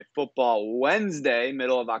Football Wednesday,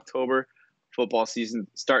 middle of October. Football season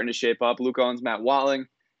starting to shape up. Luke Owens, Matt Watling.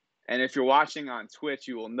 And if you're watching on Twitch,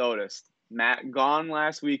 you will notice Matt gone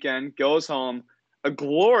last weekend, goes home, a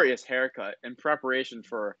glorious haircut in preparation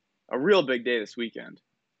for a real big day this weekend.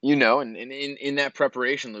 And in that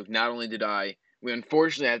preparation, Luke, not only did we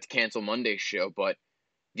unfortunately had to cancel Monday's show, but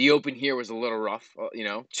the open here was a little rough.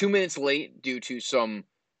 2 minutes late due to some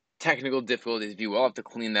technical difficulties. If you will have to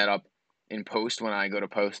clean that up in post when I go to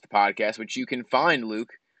post the podcast, which you can find,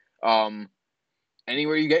 Luke,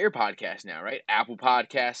 anywhere you get your podcast now, right? Apple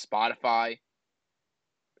Podcasts, Spotify,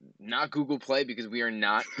 not Google Play because we are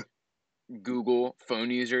not Google phone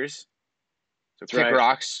users. So That's Kick right.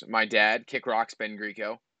 Rocks, my dad, Kick Rocks, Ben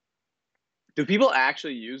Greco. Do people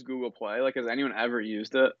actually use Google Play? Like, has anyone ever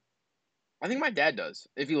used it? I think my dad does.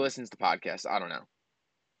 If he listens to podcasts, I don't know.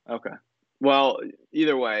 Okay. Well,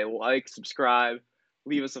 either way, like, subscribe,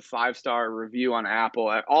 leave us a 5-star review on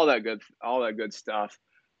Apple, all that good stuff.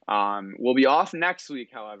 We'll be off next week,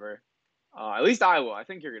 however. At least I will. I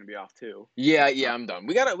think you're going to be off too. Yeah, I'm done.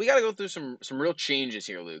 We gotta go through some real changes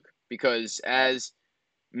here, Luke, because as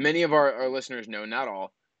many of our listeners know, not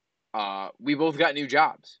all, we both got new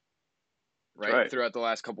jobs, right? Throughout the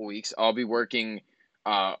last couple weeks. I'll be working,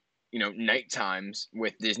 night times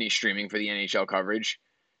with Disney streaming for the NHL coverage.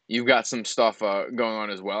 You've got some stuff going on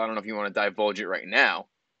as well. I don't know if you want to divulge it right now,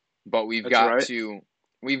 but we've got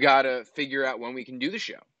to figure out when we can do the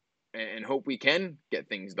show and hope we can get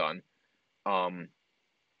things done.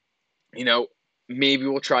 Maybe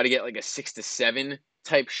we'll try to get like a 6 to 7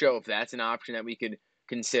 type show if that's an option that we could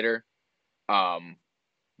consider. But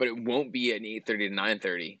it won't be at 8:30 to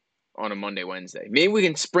 9:30 on a Monday, Wednesday. Maybe we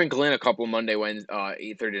can sprinkle in a couple Monday, Wednesday,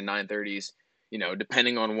 8:30 to 9:30s,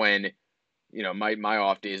 depending on when, my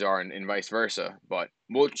off days are and vice versa. But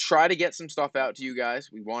we'll try to get some stuff out to you guys.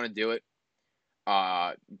 We want to do it.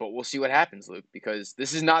 But we'll see what happens, Luke, because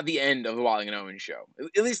this is not the end of the Watling and Owens show.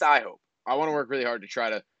 At least I hope. I want to work really hard to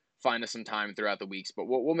try to find us some time throughout the weeks, but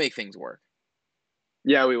we'll make things work.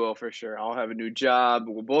 Yeah, we will for sure. I'll have a new job.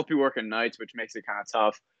 We'll both be working nights, which makes it kind of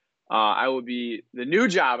tough. The new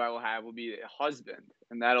job I will have will be a husband,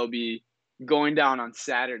 and that'll be going down on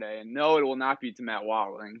Saturday. And no, it will not be to Matt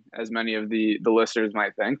Watling, as many of the listeners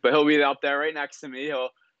might think, but he'll be up there right next to me. He'll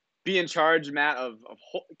be in charge, Matt, of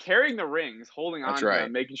carrying the rings, holding on to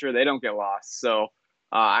them, making sure they don't get lost. So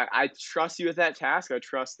I trust you with that task. I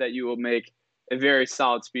trust that you will make a very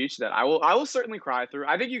solid speech that I will certainly cry through.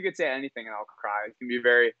 I think you could say anything and I'll cry. It can be a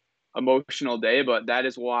very emotional day, but that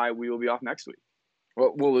is why we will be off next week.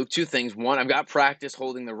 Well, Luke, two things. One, I've got practice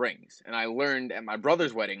holding the rings, and I learned at my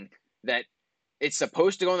brother's wedding that it's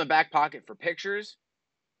supposed to go in the back pocket for pictures,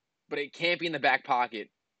 but it can't be in the back pocket,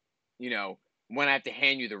 when I have to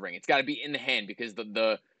hand you the ring. It's got to be in the hand because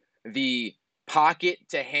the pocket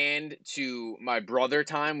to hand to my brother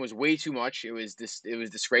time was way too much. It was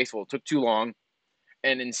disgraceful. It took too long.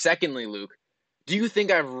 And then secondly, Luke, do you think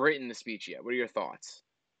I've written the speech yet? What are your thoughts?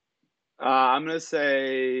 I'm going to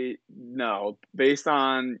say no, based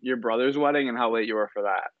on your brother's wedding and how late you were for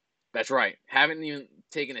that. That's right. Haven't even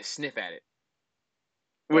taken a sniff at it.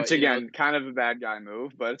 Which, again, kind of a bad guy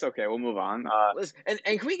move, but it's okay. We'll move on. Listen,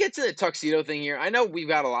 and can we get to the tuxedo thing here? I know we've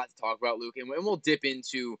got a lot to talk about, Luke, and we'll dip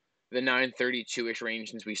into the 9:32-ish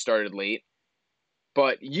range since we started late.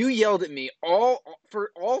 But you yelled at me all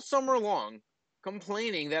summer long,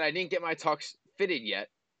 complaining that I didn't get my tux fitted yet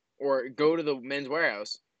or go to the men's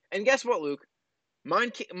warehouse. And guess what, Luke?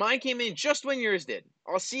 Mine came in just when yours did.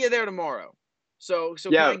 I'll see you there tomorrow. So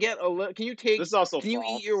yeah, can I get a little? Can you take? This is also can false.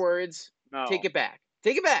 You eat your words? No. Take it back.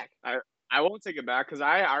 Take it back. I won't take it back because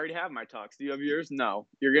I already have my tux. Do you have yours? No.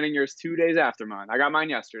 You're getting yours 2 days after mine. I got mine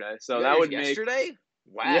yesterday. So that would yesterday?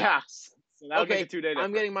 Wow. Yes. So that would make a 2-day difference.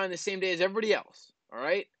 I'm getting mine the same day as everybody else. All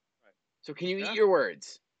right? So can you eat your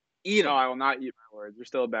words? Eat them. No, I will not eat my words. You're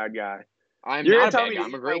still a bad guy. I'm not a bad guy.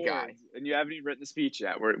 I'm a great guy. And you haven't even written the speech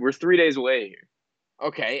yet. We're 3 days away here.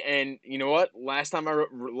 Okay, and you know what? Last time I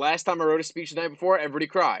wrote a speech the night before, everybody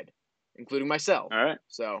cried, including myself. All right.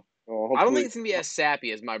 So I don't think it's gonna be as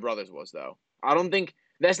sappy as my brother's was, though. I don't think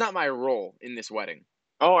that's not my role in this wedding.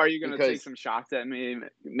 Oh, are you gonna take some shots at me,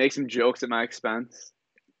 make some jokes at my expense?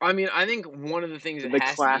 I mean, I think one of the things that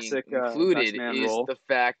has to be included is the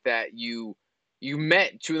fact that you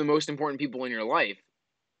met two of the most important people in your life,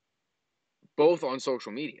 both on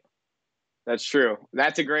social media. That's true.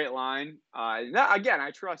 That's a great line. Again, I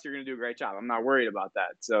trust you're going to do a great job. I'm not worried about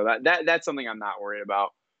that. So that's something I'm not worried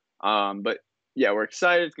about. But yeah, we're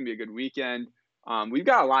excited. It's going to be a good weekend. We've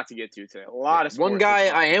got a lot to get to today. A lot of sports. One guy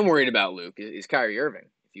I am worried about, Luke, is Kyrie Irving,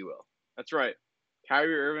 if you will. That's right.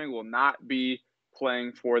 Kyrie Irving will not be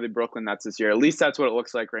playing for the Brooklyn Nets this year. At least that's what it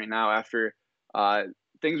looks like right now after uh,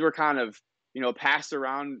 things were kind of, passed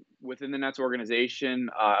around within the Nets organization.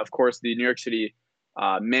 Of course, the New York City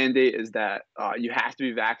mandate is that you have to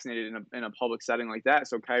be vaccinated in a public setting like that.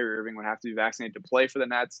 So Kyrie Irving would have to be vaccinated to play for the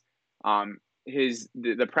Nets.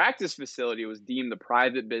 The practice facility was deemed a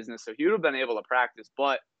private business, so he would have been able to practice.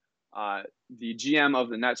 But the GM of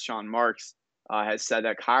the Nets, Sean Marks, has said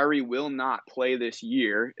that Kyrie will not play this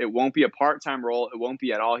year. It won't be a part-time role. It won't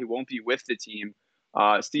be at all. He won't be with the team.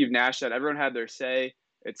 Steve Nash said everyone had their say.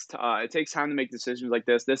 It takes time to make decisions like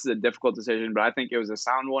this. This is a difficult decision, but I think it was a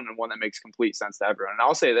sound one and one that makes complete sense to everyone. And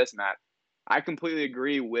I'll say this, Matt, I completely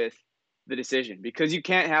agree with the decision because you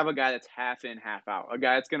can't have a guy that's half in, half out. A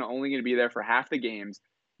guy that's only going to be there for half the games.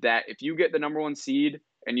 That if you get the number one seed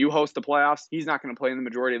and you host the playoffs, he's not going to play in the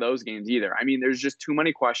majority of those games either. I mean, there's just too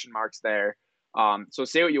many question marks there. So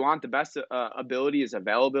say what you want. The best ability is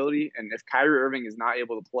availability, and if Kyrie Irving is not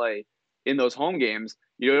able to play in those home games,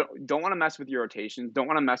 you don't want to mess with your rotations. Don't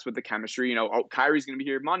want to mess with the chemistry. Kyrie's going to be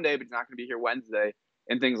here Monday, but he's not going to be here Wednesday,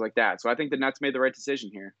 and things like that. So I think the Nets made the right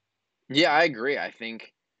decision here. Yeah, I agree. I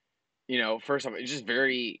think, first off, it's just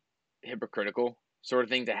very hypocritical sort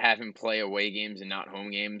of thing to have him play away games and not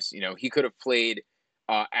home games. He could have played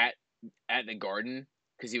at the Garden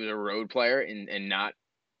because he was a road player and not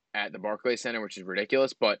at the Barclays Center, which is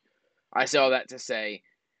ridiculous. But I say all that to say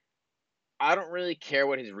I don't really care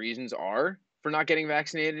what his reasons are for not getting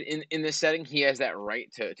vaccinated in this setting. He has that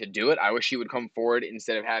right to do it. I wish he would come forward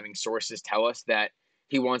instead of having sources tell us that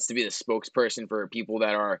he wants to be the spokesperson for people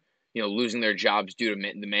that are, losing their jobs due to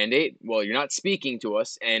the mandate. Well, you're not speaking to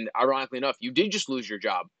us. And ironically enough, you did just lose your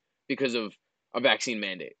job because of a vaccine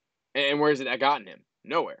mandate. And where's that gotten him?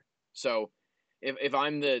 Nowhere. So if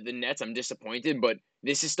I'm the Nets, I'm disappointed, but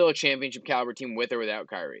this is still a championship caliber team with or without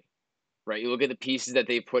Kyrie. Right? You look at the pieces that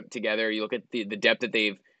they've put together, you look at the depth that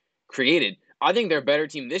they've created. I think they're a better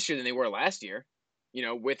team this year than they were last year,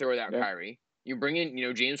 with or without Yeah. Kyrie. You bring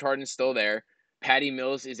in, James Harden's still there. Patty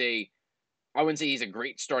Mills is I wouldn't say he's a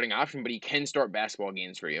great starting option, but he can start basketball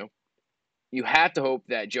games for you. You have to hope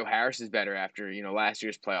that Joe Harris is better after, last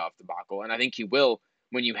year's playoff debacle. And I think he will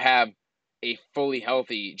when you have a fully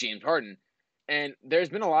healthy James Harden. And there's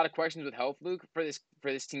been a lot of questions with health, Luke, for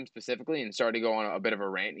this team specifically, and sorry to go on a bit of a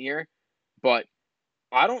rant here. But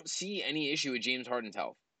I don't see any issue with James Harden's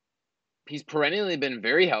health. He's perennially been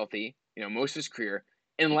very healthy, most of his career.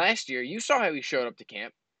 And last year, you saw how he showed up to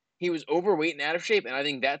camp. He was overweight and out of shape, and I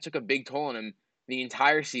think that took a big toll on him the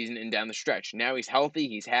entire season and down the stretch. Now he's healthy,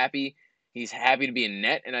 he's happy to be in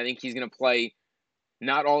net, and I think he's going to play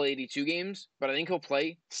not all 82 games, but I think he'll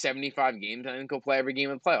play 75 games, and I think he'll play every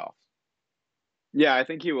game of the playoffs. Yeah, I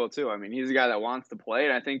think he will too. I mean, he's a guy that wants to play,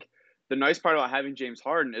 and I think the nice part about having James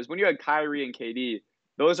Harden is when you had Kyrie and KD,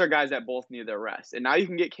 those are guys that both need their rest. And now you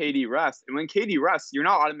can get KD rest. And when KD rests, you're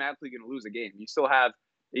not automatically going to lose a game. You still have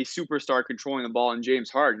a superstar controlling the ball in James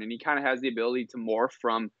Harden, and he kind of has the ability to morph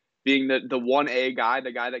from being the 1A guy,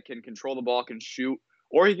 the guy that can control the ball, can shoot,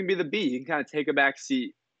 or he can be the B. He can kind of take a back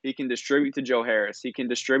seat. He can distribute to Joe Harris. He can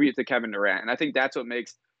distribute to Kevin Durant. And I think that's what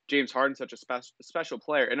makes James Harden such a special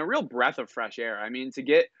player and a real breath of fresh air. I mean, to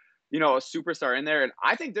get, a superstar in there. And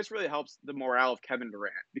I think this really helps the morale of Kevin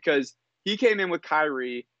Durant because he came in with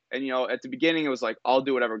Kyrie and, at the beginning it was like, I'll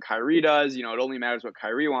do whatever Kyrie does. It only matters what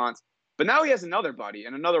Kyrie wants. But now he has another buddy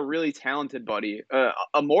and another really talented buddy,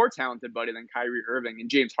 a more talented buddy than Kyrie Irving and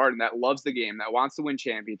James Harden that loves the game, that wants to win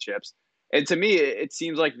championships. And to me, it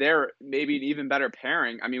seems like they're maybe an even better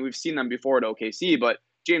pairing. I mean, we've seen them before at OKC, but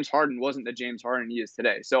James Harden wasn't the James Harden he is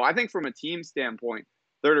today. So I think from a team standpoint,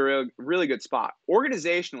 they're at a really good spot.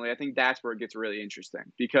 Organizationally, I think that's where it gets really interesting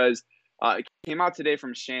because it came out today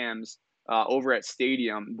from Shams over at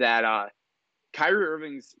Stadium that Kyrie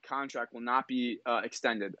Irving's contract will not be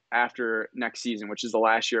extended after next season, which is the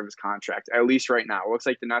last year of his contract, at least right now. It looks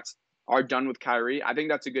like the Nets are done with Kyrie. I think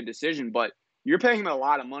that's a good decision, but you're paying him a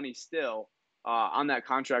lot of money still on that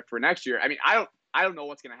contract for next year. I mean, I don't know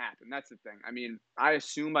what's going to happen. That's the thing. I mean, I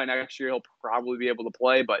assume by next year he'll probably be able to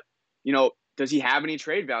play, but, does he have any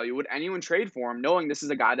trade value? Would anyone trade for him knowing this is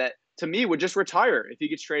a guy that, to me, would just retire if he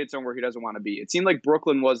gets traded somewhere he doesn't want to be? It seemed like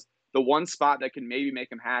Brooklyn was the one spot that could maybe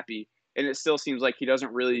make him happy, and it still seems like he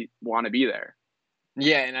doesn't really want to be there.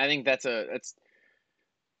 Yeah, and I think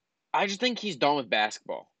I just think he's done with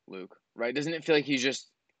basketball, Luke, right? Doesn't it feel like he's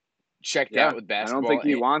just checked Yeah, out with I don't basketball? think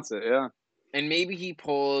he wants it. Yeah. And maybe he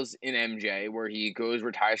pulls an MJ where he goes,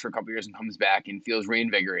 retires for a couple years and comes back and feels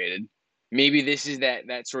reinvigorated. Maybe this is that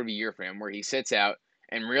sort of year for him where he sits out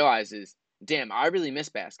and realizes, damn, I really miss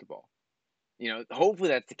basketball. Hopefully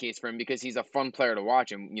that's the case for him because he's a fun player to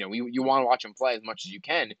watch, and you want to watch him play as much as you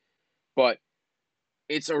can. But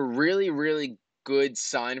it's a really, really good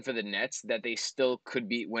sign for the Nets that they still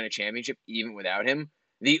could win a championship even without him.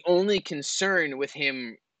 The only concern with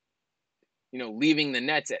him, leaving the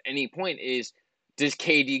Nets at any point is, does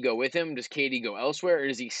KD go with him? Does KD go elsewhere, or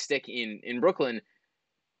does he stick in Brooklyn?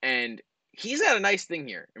 And he's got a nice thing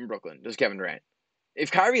here in Brooklyn, does Kevin Durant.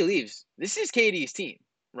 If Kyrie leaves, this is KD's team,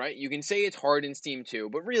 right? You can say it's Harden's team too,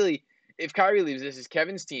 but really, if Kyrie leaves, this is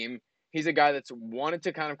Kevin's team. He's a guy that's wanted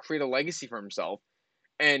to kind of create a legacy for himself.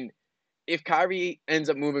 And if Kyrie ends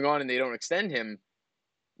up moving on and they don't extend him,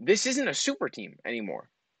 this isn't a super team anymore,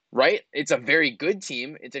 right? It's a very good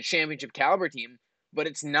team. It's a championship caliber team, but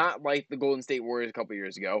it's not like the Golden State Warriors a couple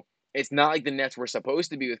years ago. It's not like the Nets were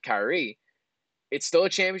supposed to be with Kyrie. It's still a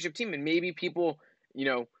championship team, and maybe people,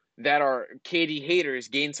 that are KD haters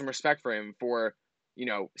gain some respect for him for,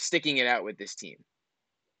 sticking it out with this team.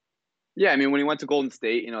 Yeah, I mean, when he went to Golden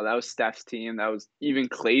State, that was Steph's team. That was even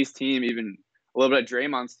Clay's team, even a little bit of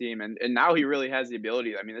Draymond's team. And now he really has the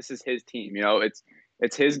ability. I mean, this is his team.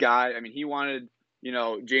 It's his guy. I mean, he wanted,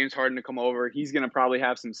 James Harden to come over. He's going to probably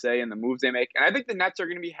have some say in the moves they make. And I think the Nets are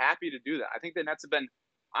going to be happy to do that. I think the Nets have been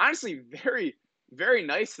honestly very, very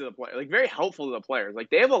nice to the player, like very helpful to the players. Like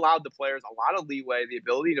they have allowed the players a lot of leeway, the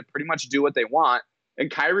ability to pretty much do what they want.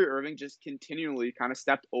 And Kyrie Irving just continually kind of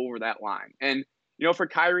stepped over that line. And for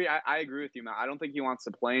Kyrie, I agree with you, man. I don't think he wants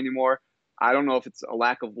to play anymore. I don't know if it's a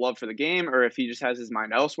lack of love for the game or if he just has his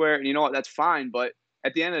mind elsewhere. And you know what? That's fine. But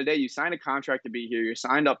at the end of the day, you signed a contract to be here. You're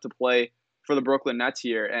signed up to play for the Brooklyn Nets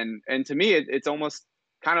here. And to me, it's almost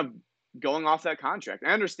kind of going off that contract.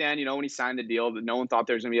 I understand, when he signed the deal that no one thought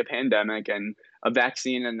there was going to be a pandemic and a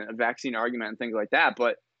vaccine argument and things like that.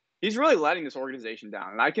 But he's really letting this organization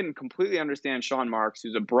down. And I can completely understand Sean Marks,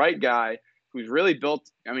 who's a bright guy, who's really built,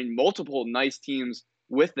 multiple nice teams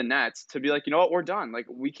with the Nets to be like, you know what, we're done. Like,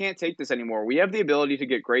 we can't take this anymore. We have the ability to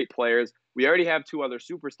get great players. We already have two other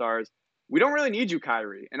superstars. We don't really need you,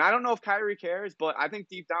 Kyrie. And I don't know if Kyrie cares, but I think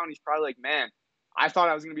deep down he's probably like, man, I thought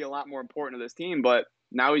I was going to be a lot more important to this team, but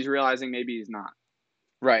now he's realizing maybe he's not.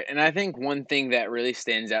 Right. And I think one thing that really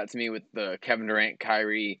stands out to me with the Kevin Durant,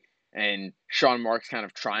 Kyrie, and Sean Marks kind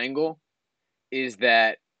of triangle is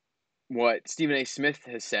that what Stephen A. Smith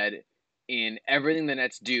has said in everything the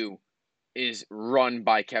Nets do is run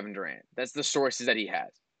by Kevin Durant. That's the sources that he has.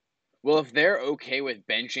 Well, if they're okay with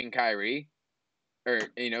benching Kyrie or,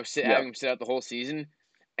 Yep. having him sit out the whole season,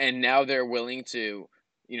 and now they're willing to,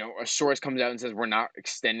 a source comes out and says we're not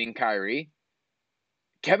extending Kyrie,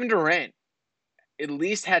 Kevin Durant at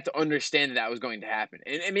least had to understand that was going to happen.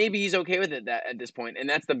 And maybe he's okay with it that at this point. And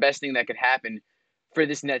that's the best thing that could happen for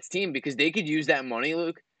this Nets team because they could use that money,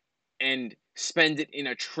 Luke, and spend it in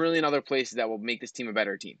a trillion other places that will make this team a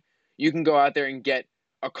better team. You can go out there and get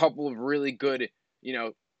a couple of really good,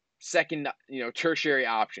 second, tertiary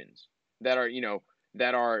options that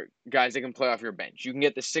are guys that can play off your bench. You can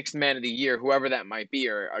get the sixth man of the year, whoever that might be,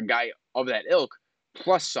 or a guy of that ilk,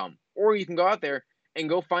 plus some. Or you can go out there and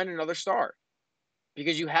go find another star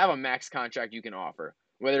because you have a max contract you can offer,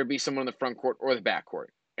 whether it be someone in the front court or the back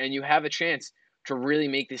court, and you have a chance to really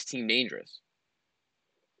make this team dangerous.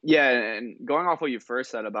 Yeah, and going off what you first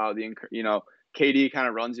said about KD kind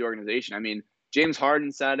of runs the organization. I mean, James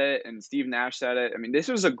Harden said it and Steve Nash said it. I mean, this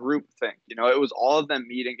was a group thing. It was all of them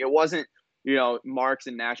meeting. It wasn't, Marks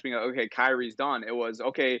and Nash being like, okay, Kyrie's done. It was,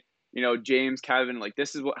 okay, James, Kevin, like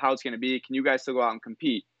this is how it's going to be. Can you guys still go out and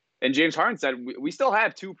compete? And James Harden said, we still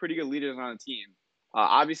have two pretty good leaders on the team.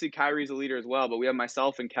 Obviously, Kyrie's a leader as well, but we have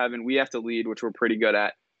myself and Kevin. We have to lead, which we're pretty good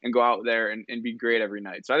at, and go out there and be great every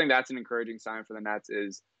night. So I think that's an encouraging sign for the Nets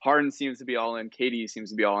is Harden seems to be all in. KD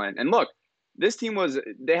seems to be all in. And look, this team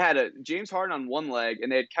they had a James Harden on one leg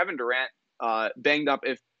and they had Kevin Durant banged up.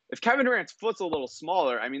 If Kevin Durant's foot's a little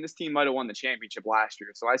smaller, I mean, this team might have won the championship last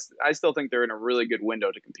year. So I still think they're in a really good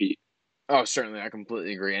window to compete. Oh, certainly. I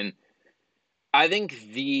completely agree. And I think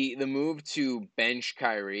the move to bench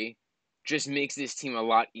Kyrie just makes this team a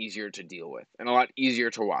lot easier to deal with and a lot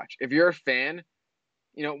easier to watch. If you're a fan,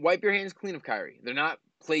 wipe your hands clean of Kyrie. They're not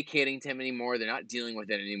placating to him anymore. They're not dealing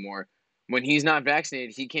with it anymore. When he's not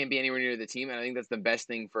vaccinated, he can't be anywhere near the team, and I think that's the best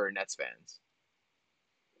thing for Nets fans.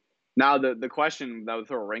 Now, the question that would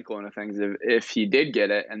throw a wrinkle into things if he did get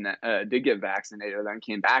it and did get vaccinated, and then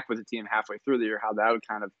came back with the team halfway through the year, how that would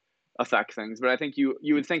kind of affect things. But I think you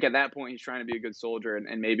would think at that point he's trying to be a good soldier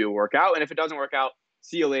and maybe it'll work out. And if it doesn't work out,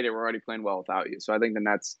 see you later. We're already playing well without you. So I think the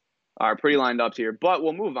Nets are pretty lined up here. But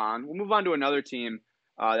we'll move on. We'll move on to another team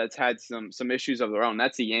that's had some issues of their own.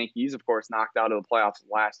 That's the Yankees, of course, knocked out of the playoffs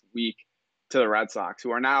last week to the Red Sox,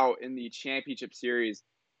 who are now in the championship series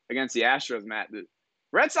against the Astros, Matt.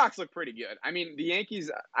 Red Sox look pretty good. I mean, the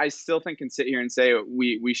Yankees, I still think can sit here and say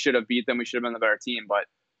we should have beat them. We should have been the better team. But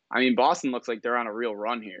I mean, Boston looks like they're on a real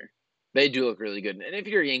run here. They do look really good. And if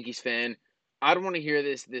you're a Yankees fan, I don't want to hear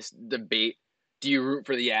this debate. Do you root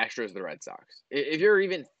for the Astros or the Red Sox? If you're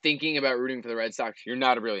even thinking about rooting for the Red Sox, you're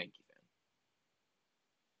not a real Yankee fan.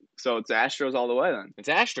 So it's Astros all the way then. It's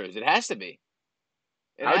Astros. It has to be.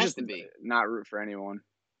 It I would has just to be. not root for anyone.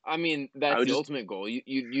 I mean, I that's would the just ultimate goal.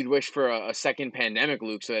 You'd wish for a second pandemic,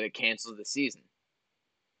 Luke, so that it cancels the season.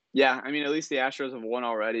 yeah. I mean, at least the Astros have won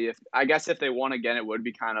already. If I guess if they won again, it would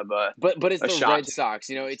be kind of But it's a the shock Red to Sox.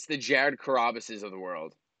 You know, it's the Jared Carabases of the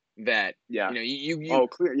world that yeah. you Oh,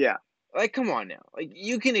 clear. Yeah. like. Come on now, like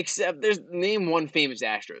you can accept. There's name one famous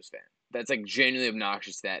Astros fan that's like genuinely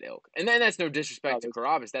obnoxious to that ilk, and then that's no No, disrespect to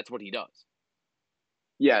Carabas. That's what he does.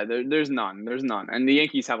 yeah. There's none. There's none. And the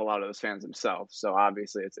Yankees have a lot of those fans themselves. So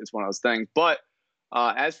obviously, it's one of those things. But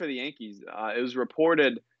as for the Yankees, it was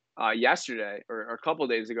reported yesterday or a couple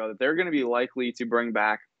of days ago that they're going to be likely to bring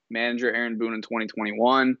back manager Aaron Boone in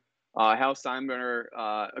 2021. Hal Steinbrenner,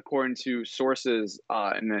 according to sources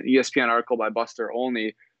in an ESPN article by Buster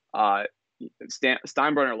Olney, uh,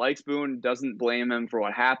 Steinbrenner likes Boone, doesn't blame him for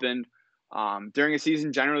what happened. During a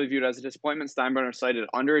season generally viewed as a disappointment, Steinbrenner cited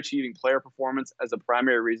underachieving player performance as a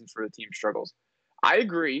primary reason for the team's struggles. I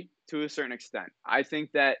agree to a certain extent. I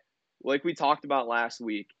think that, like we talked about last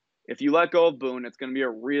week, if you let go of Boone, it's going to be a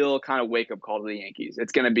real kind of wake up call to the Yankees.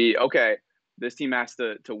 It's going to be, okay, this team has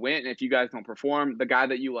to win. And if you guys don't perform, the guy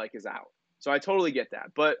that you like is out. So I totally get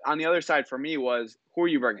that. But on the other side for me was, who are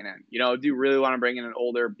you bringing in? Do you really want to bring in an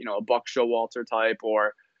older, a Buck Showalter type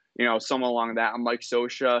or, someone along that? I'm like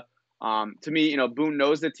Sosha. To me, Boone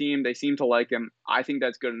knows the team. They seem to like him. I think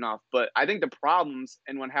that's good enough. But I think the problems,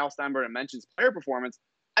 and when Hal Steinbrenner mentions player performance,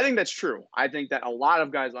 I think that's true. I think that a lot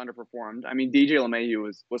of guys underperformed. I mean, DJ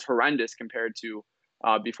LeMahieu was horrendous compared to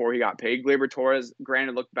before he got paid. Gleyber Torres,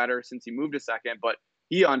 granted, looked better since he moved to second, but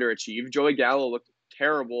he underachieved. Joey Gallo looked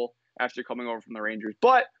terrible after coming over from the Rangers.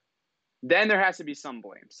 But then there has to be some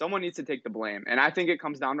blame. Someone needs to take the blame. And I think it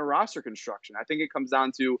comes down to roster construction. I think it comes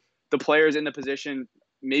down to the players in the position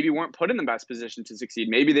maybe weren't put in the best position to succeed.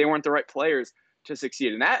 Maybe they weren't the right players to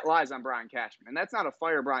succeed. And that lies on Brian Cashman. And that's not a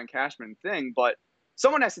fire Brian Cashman thing, but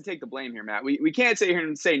someone has to take the blame here, Matt. We can't sit here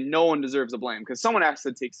and say no one deserves the blame because someone has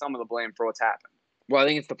to take some of the blame for what's happened. Well, I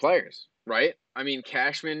think it's the players, right? I mean,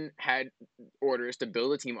 Cashman had orders to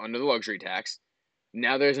build a team under the luxury tax.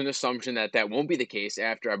 Now there's an assumption that that won't be the case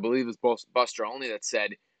after I believe it was Buster Olney that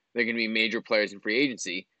said they're going to be major players in free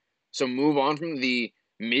agency. So move on from the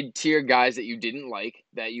mid-tier guys that you didn't like,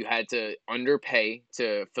 that you had to underpay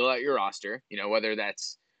to fill out your roster, whether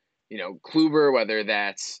that's, Kluber, whether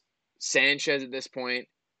that's Sanchez at this point,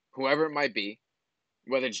 whoever it might be,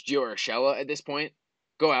 whether it's Gio Urshela at this point,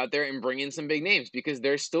 go out there and bring in some big names because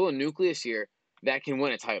there's still a nucleus here that can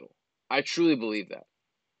win a title. I truly believe that.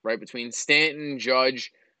 Right between Stanton,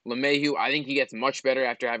 Judge, LeMahieu, I think he gets much better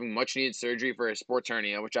after having much needed surgery for his sports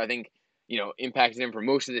hernia, which I think impacted him for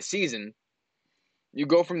most of the season. You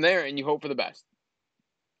go from there and you hope for the best,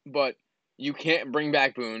 but you can't bring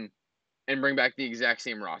back Boone and bring back the exact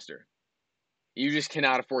same roster. You just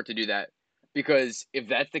cannot afford to do that because if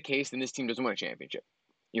that's the case, then this team doesn't win a championship.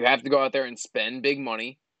 You have to go out there and spend big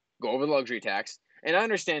money, go over the luxury tax. And I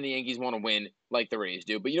understand the Yankees want to win like the Rays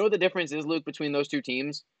do, but you know what the difference is, Luke, between those two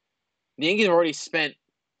teams? The Yankees have already spent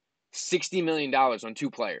 $60 million on two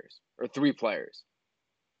players or three players.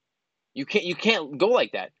 You can't go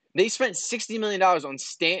like that. They spent $60 million on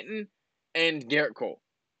Stanton and Garrett Cole.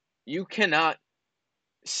 You cannot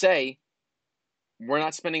say we're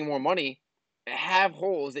not spending more money, have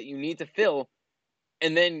holes that you need to fill,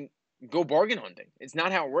 and then go bargain hunting. It's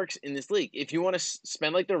not how it works in this league. If you want to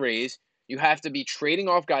spend like the Rays, you have to be trading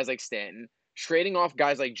off guys like Stanton, trading off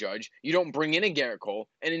guys like Judge. You don't bring in a Garrett Cole,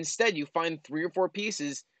 and instead you find 3 or 4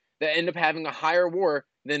 pieces that end up having a higher WAR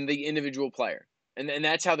than the individual player. And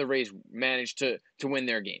that's how the Rays manage to win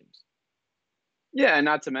their games. Yeah, and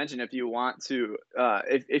not to mention if you want to,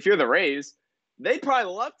 if you're the Rays, they'd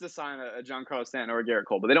probably love to sign a Giancarlo Stanton or a Garrett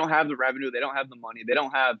Cole, but they don't have the revenue, they don't have the money, they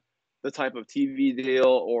don't have the type of TV deal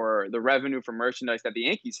or the revenue from merchandise that the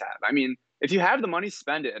Yankees have. I mean, if you have the money,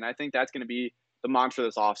 spend it, and I think that's going to be the mantra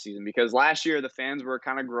this offseason because last year the fans were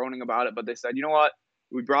kind of groaning about it, but they said, you know what,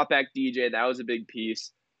 we brought back DJ, that was a big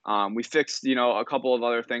piece. We fixed, a couple of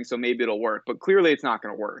other things, so maybe it'll work. But clearly, it's not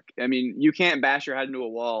going to work. I mean, you can't bash your head into a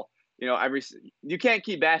wall. You can't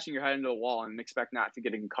keep bashing your head into a wall and expect not to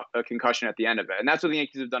get a concussion at the end of it. And that's what the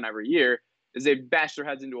Yankees have done every year. Is they've bashed their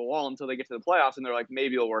heads into a wall until they get to the playoffs, and they're like,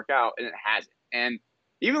 maybe it'll work out, and it hasn't. And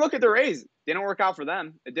even look at the Rays; it didn't work out for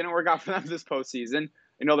them. It didn't work out for them this postseason.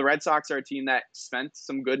 the Red Sox are a team that spent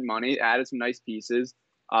some good money, added some nice pieces,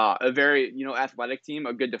 a very, athletic team,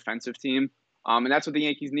 a good defensive team. And that's what the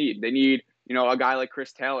Yankees need. They need, a guy like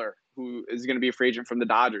Chris Taylor, who is going to be a free agent from the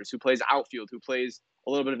Dodgers, who plays outfield, who plays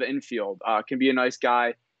a little bit of infield, can be a nice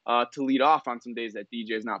guy to lead off on some days that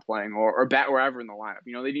DJ is not playing or bat wherever in the lineup.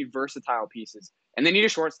 They need versatile pieces. And they need a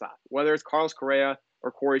shortstop, whether it's Carlos Correa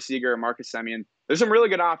or Corey Seager or Marcus Semien. There's some really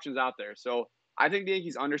good options out there. So I think the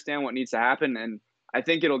Yankees understand what needs to happen, and I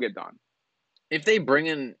think it'll get done. If they bring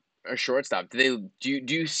in a shortstop, do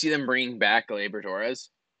you see them bringing back Gleyber Torres?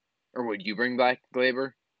 Or would you bring back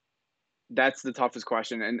Gleyber? That's the toughest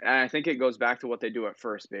question. And I think it goes back to what they do at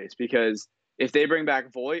first base, because if they bring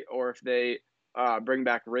back Voit or if they bring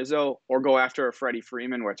back Rizzo or go after a Freddie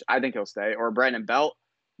Freeman, which I think he'll stay, or Brandon Belt,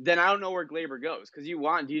 then I don't know where Gleyber goes, because you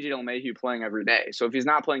want DJ LeMahieu playing every day. So if he's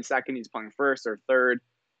not playing second, he's playing first or third.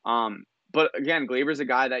 But again, Glaber's a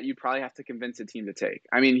guy that you probably have to convince a team to take.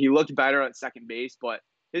 I mean, he looked better at second base, but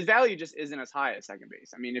his value just isn't as high at second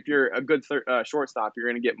base. I mean, if you're a good shortstop, you're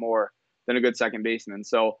going to get more than a good second baseman.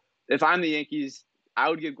 So if I'm the Yankees, I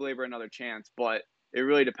would give Gleyber another chance, but it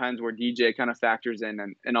really depends where DJ kind of factors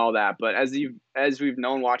in and all that. But as we've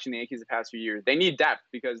known watching the Yankees the past few years, they need depth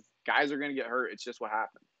because guys are going to get hurt. It's just what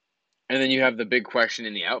happens. And then you have the big question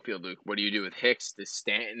in the outfield, Luke. What do you do with Hicks? Does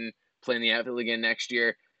Stanton play in the outfield again next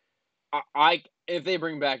year? If they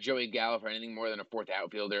bring back Joey Gallo for anything more than a fourth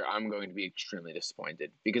outfielder, I'm going to be extremely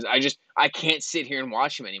disappointed because I can't sit here and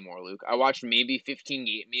watch him anymore, Luke. I watched maybe 15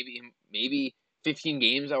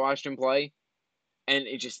 games I watched him play, and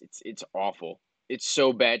it's awful. It's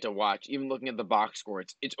so bad to watch. Even looking at the box score,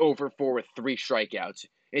 it's 0 for 4 with 3 strikeouts.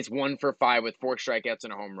 It's 1 for 5 with 4 strikeouts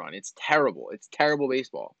and a home run. It's terrible. It's terrible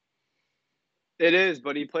baseball. It is,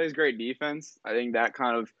 but he plays great defense. I think that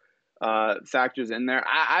kind of factors in there.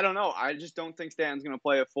 I don't know. I just don't think Stanton's going to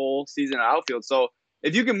play a full season at outfield. So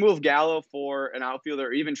if you can move Gallo for an outfielder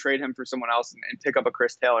or even trade him for someone else and pick up a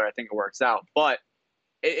Chris Taylor, I think it works out. But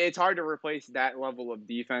it's hard to replace that level of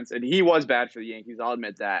defense. And he was bad for the Yankees. I'll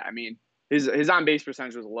admit that. I mean, his on-base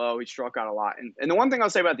percentage was low. He struck out a lot. And the one thing I'll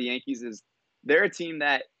say about the Yankees is they're a team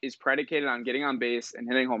that is predicated on getting on base and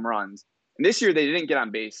hitting home runs. And this year they didn't get on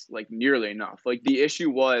base nearly enough. The issue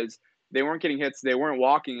was they weren't getting hits, they weren't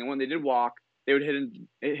walking, and when they did walk, they would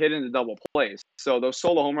hit into double plays. So those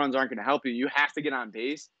solo home runs aren't going to help you. You have to get on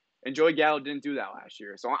base, and Joey Gallo didn't do that last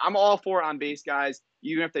year. So I'm all for on base guys,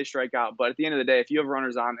 even if they strike out. But at the end of the day, if you have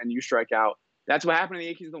runners on and you strike out, that's what happened to the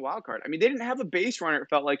Yankees in the wild card. I mean, they didn't have a base runner, it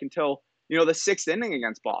felt like, until the sixth inning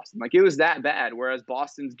against Boston. It was that bad. Whereas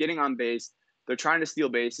Boston's getting on base, they're trying to steal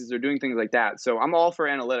bases, they're doing things like that. So I'm all for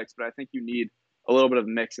analytics, but I think you need a little bit of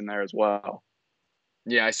mix in there as well.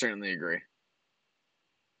 Yeah, I certainly agree.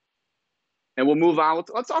 And we'll move on.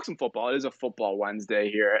 Let's talk some football. It is a football Wednesday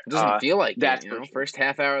here. It doesn't feel like that's it, sure. First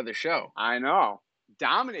half hour of the show. I know.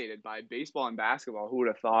 Dominated by baseball and basketball. Who would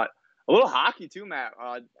have thought? A little hockey too, Matt.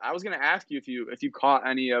 I was going to ask you if you caught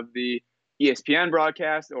any of the ESPN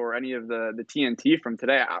broadcast or any of the TNT from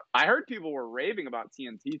today. I heard people were raving about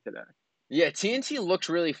TNT today. Yeah, TNT looks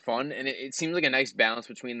really fun, and it seems like a nice balance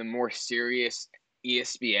between the more serious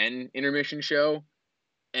ESPN intermission show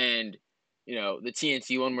and, the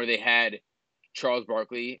TNT one where they had Charles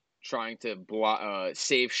Barkley trying to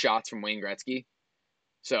save shots from Wayne Gretzky.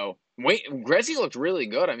 So Gretzky looked really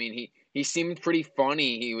good. I mean, he seemed pretty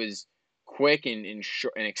funny. He was quick and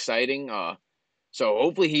exciting. So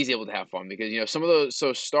hopefully he's able to have fun because some of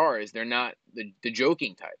those stars, they're not the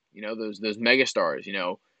joking type. Those mega stars.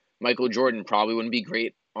 Michael Jordan probably wouldn't be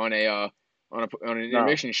great on an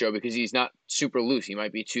intermission show because he's not super loose. He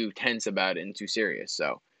might be too tense about it and too serious.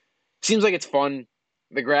 So seems like it's fun.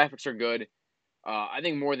 The graphics are good. I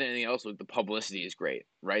think more than anything else, the publicity is great,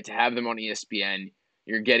 right? To have them on ESPN,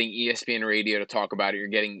 you're getting ESPN radio to talk about it. You're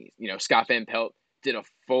getting, Scott Van Pelt did a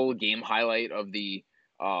full game highlight of the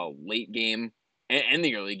late game and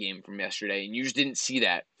the early game from yesterday, and you just didn't see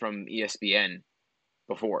that from ESPN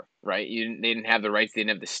before, right? They didn't have the rights, they didn't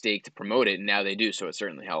have the stake to promote it, and now they do, so it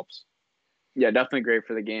certainly helps. Yeah, definitely great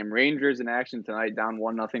for the game. Rangers in action tonight, down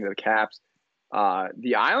 1-0 to the Caps.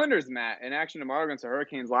 The Islanders, Matt, in action tomorrow against the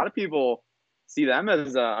Hurricanes. A lot of people see them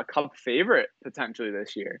as a Cup favorite potentially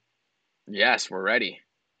this year. Yes, we're ready.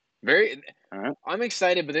 Right. I'm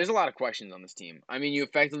excited, but there's a lot of questions on this team. I mean, you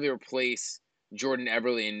effectively replace Jordan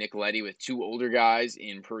Eberle and Nick Leddy with two older guys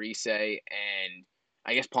in Parise and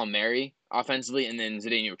I guess Palmieri offensively, and then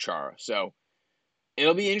Zdeno Chara. So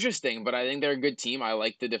it'll be interesting, but I think they're a good team. I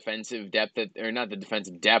like the defensive depth or not the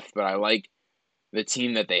defensive depth, but I like the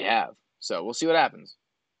team that they have. So we'll see what happens.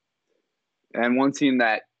 And one team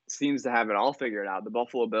that seems to have it all figured out, the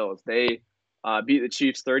Buffalo Bills. They beat the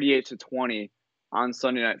Chiefs 38-20 on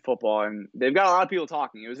Sunday Night Football, and they've got a lot of people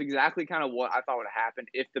talking. It was exactly kind of what I thought would have happened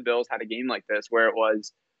if the Bills had a game like this, where it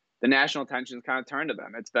was the national attention's kind of turned to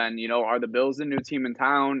them. It's been, are the Bills the new team in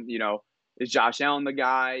town? Is Josh Allen the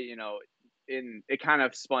guy? It kind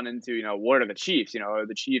of spun into, what are the Chiefs? Are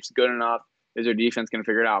the Chiefs good enough? Is their defense going to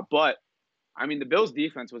figure it out? But I mean, the Bills'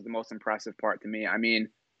 defense was the most impressive part to me. I mean,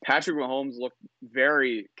 Patrick Mahomes looked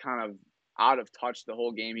very kind of out of touch the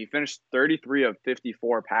whole game. He finished 33 of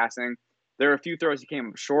 54 passing. There were a few throws he came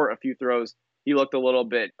up short, a few throws he looked a little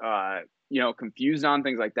bit, confused on,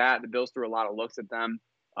 things like that. The Bills threw a lot of looks at them.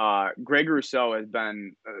 Greg Rousseau has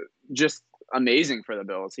been just amazing for the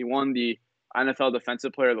Bills. He won the NFL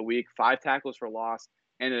Defensive Player of the Week, 5 tackles for loss,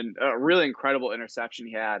 and a really incredible interception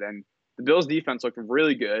he had. And the Bills' defense looked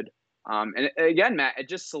really good. And again, Matt, it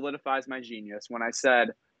just solidifies my genius when I said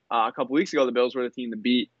a couple weeks ago the Bills were the team to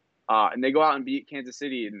beat, and they go out and beat Kansas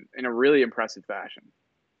City in a really impressive fashion.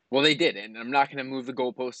 Well, they did, and I'm not going to move the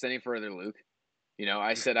goalposts any further, Luke.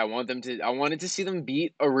 I said I wanted to see them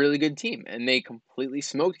beat a really good team, and they completely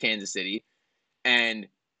smoked Kansas City, and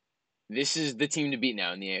this is the team to beat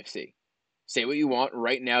now in the AFC. Say what you want,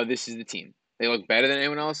 right now this is the team. They look better than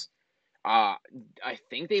anyone else. I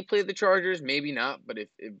think they play the Chargers, maybe not, but it'd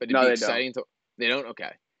No, be they don't. exciting to. They don't.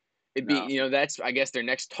 Okay, it'd be No. that's I guess their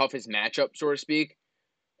next toughest matchup, so to speak.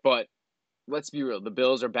 But let's be real, the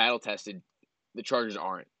Bills are battle tested. The Chargers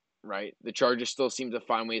aren't. Right? The Chargers still seem to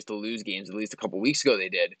find ways to lose games. At least a couple weeks ago they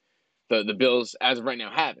did. The Bills, as of right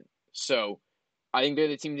now, haven't. So I think they're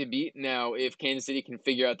the team to beat. Now, if Kansas City can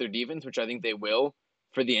figure out their defense, which I think they will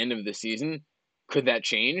for the end of the season, could that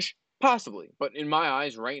change? Possibly. But in my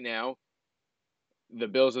eyes, right now, the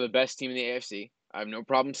Bills are the best team in the AFC. I have no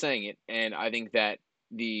problem saying it. And I think that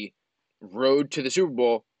the road to the Super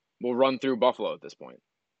Bowl will run through Buffalo at this point.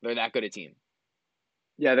 They're that good a team.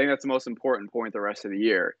 Yeah, I think that's the most important point the rest of the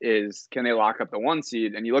year is can they lock up the 1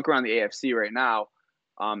 seed? And you look around the AFC right now,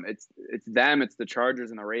 it's them, it's the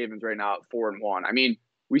Chargers and the Ravens right now at 4-1. I mean,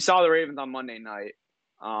 we saw the Ravens on Monday night.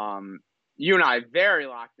 You and I very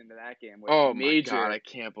locked into that game with Oh my God, major, I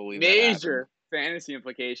can't believe that happened. major fantasy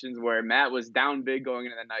implications where Matt was down big going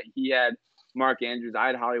into the night. He had Mark Andrews, I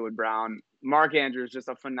had Hollywood Brown. Mark Andrews, just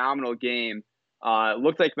a phenomenal game. It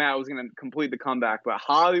looked like Matt was going to complete the comeback, but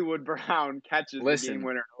Hollywood Brown catches the game Listen,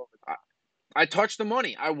 winner. I touched the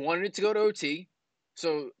money. I wanted it to go to OT,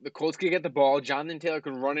 so the Colts could get the ball. Jonathan Taylor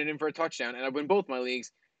could run it in for a touchdown, and I win both my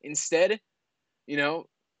leagues. Instead, you know,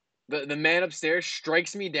 the man upstairs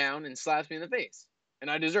strikes me down and slaps me in the face, and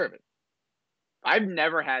I deserve it. I've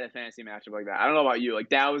never had a fantasy matchup like that. I don't know about you. Like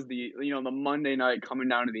that was the Monday night coming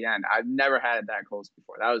down to the end. I've never had it that close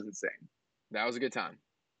before. That was insane. That was a good time.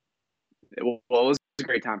 It was a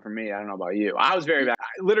great time for me. I don't know about you. I was very bad.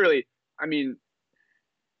 Literally, I mean,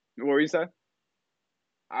 what were you saying?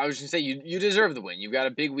 I was just saying you deserve the win. You've got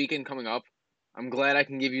a big weekend coming up. I'm glad I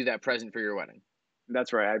can give you that present for your wedding.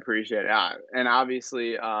 That's right. I appreciate it. And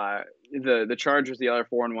obviously, the Chargers, the other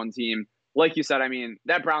 4-1 team, like you said, I mean,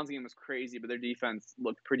 that Browns game was crazy, but their defense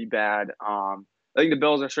looked pretty bad. I think the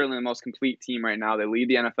Bills are certainly the most complete team right now. They lead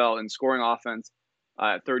the NFL in scoring offense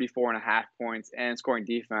at 34.5 points and scoring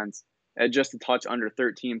defense at just a touch under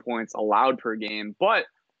 13 points allowed per game. But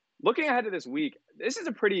looking ahead to this week, this is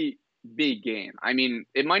a pretty big game. I mean,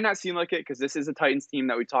 it might not seem like it because this is a Titans team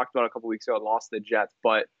that we talked about a couple weeks ago, lost to the Jets,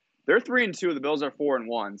 but they're 3-2. The Bills are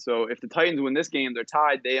 4-1. So if the Titans win this game, they're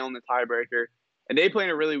tied. They own the tiebreaker, and they play in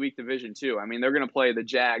a really weak division too. I mean, they're going to play the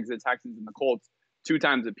Jags, the Texans, and the Colts 2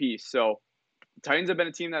 times apiece. So the Titans have been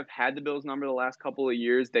a team that have had the Bills number the last couple of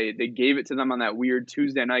years. They gave it to them on that weird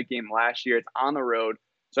Tuesday night game last year. It's on the road.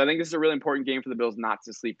 So I think this is a really important game for the Bills not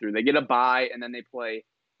to sleep through. They get a bye, and then they play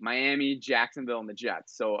Miami, Jacksonville, and the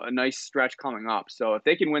Jets. So a nice stretch coming up. So if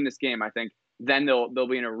they can win this game, I think then they'll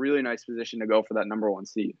be in a really nice position to go for that number 1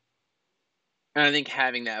 seed. And I think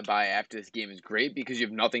having that bye after this game is great because you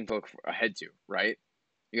have nothing to look ahead to, right?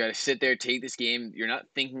 You got to sit there, take this game. You're not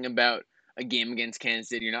thinking about a game against Kansas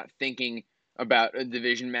City. You're not thinking about a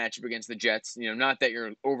division matchup against the Jets. Not that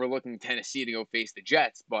you're overlooking Tennessee to go face the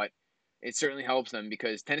Jets, but it certainly helps them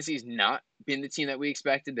because Tennessee's not been the team that we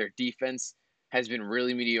expected. Their defense has been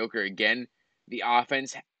really mediocre again. The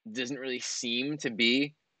offense doesn't really seem to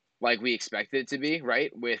be like we expected it to be,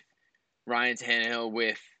 right? With Ryan Tannehill,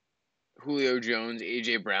 with Julio Jones,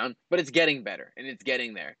 A.J. Brown, but it's getting better, and it's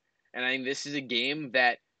getting there. And I think this is a game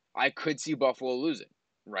that I could see Buffalo losing,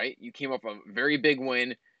 right? You came up a very big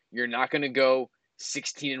win. You're not going to go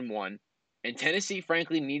 16-1. And Tennessee,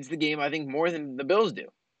 frankly, needs the game, I think, more than the Bills do,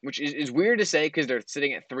 which is weird to say because they're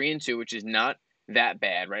sitting at 3-2, which is not that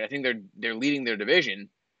bad, right? I think they're leading their division,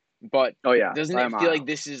 but Oh yeah, doesn't by a it feel like mile.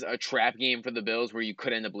 this is a trap game for the Bills where you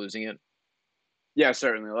could end up losing it? Yeah,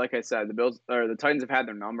 certainly. Like I said, the Bills or the Titans have had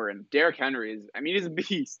their number, and Derrick Henry is. I mean, he's a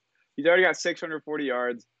beast. He's already got 640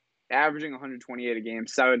 yards, averaging 128 a game,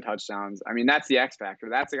 7 touchdowns. I mean, that's the X factor.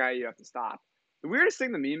 That's the guy you have to stop. The weirdest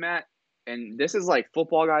thing to me, Matt, and this is like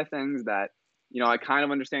football guy things that I kind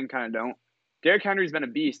of understand, kind of don't. Derrick Henry's been a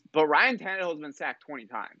beast, but Ryan Tannehill has been sacked 20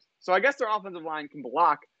 times. So I guess their offensive line can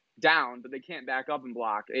block down, but they can't back up and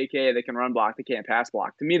block. AKA, they can run block, they can't pass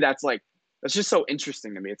block. To me, that's just so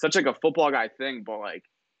interesting to me. It's such like a football guy thing, but like,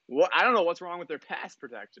 what I don't know what's wrong with their pass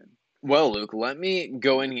protection. Well, Luke, let me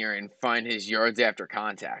go in here and find his yards after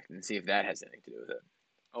contact and see if that has anything to do with it.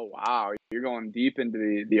 Oh wow, you're going deep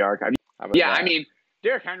into the archive. How about Yeah, I that? mean,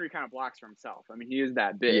 Derrick Henry kind of blocks for himself. I mean, he is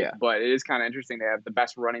that big, Yeah. but it is kind of interesting they have the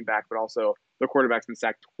best running back, but also the quarterback's been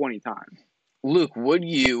sacked 20 times. Luke, would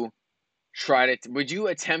you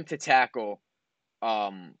attempt to tackle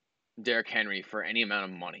Derrick Henry for any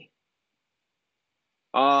amount of money?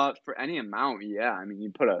 For any amount, yeah. I mean,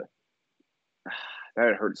 you put a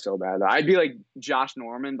that hurts so bad. I'd be like Josh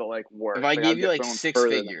Norman, but like If worse. I Like gave I'd you get like thrown six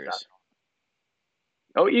further than Josh. figures,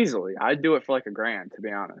 Oh, easily. I'd do it for like $1,000, to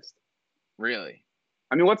be honest. really?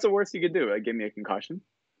 I mean, what's the worst you could do? Like, give me a concussion?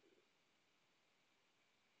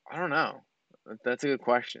 I don't know. That's a good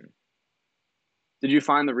question. Did you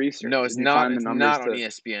find the research? No, it's Did you not. find the It's numbers not on to?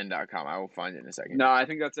 ESPN.com. I will find it in a second. No, I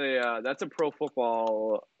think that's a pro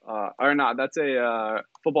football or not. That's a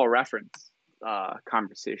football reference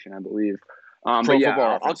conversation, I believe. But Pro yeah, Football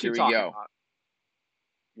I'll Reference. Here keep we talking go. about.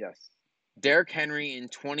 Yes. Derrick Henry in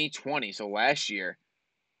 2020. So last year,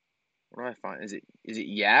 what do I find? Is it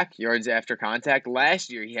yak yards after contact?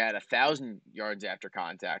 Last year he had 1,000 yards after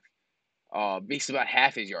contact. Basically about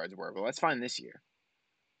half his yards were. But let's find this year.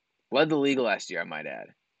 Led the league last year, I might add.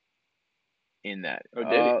 In that. Oh,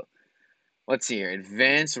 did he? Let's see here.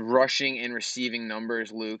 Advanced rushing and receiving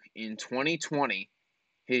numbers, Luke. In 2020,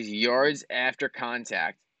 his yards after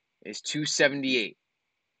contact is 278.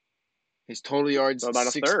 His total yards So about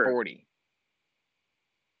a third. 640.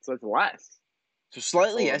 So it's less. So A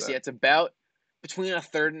slightly, little yes, bit. yeah, it's about between a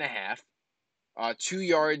third and a half. 2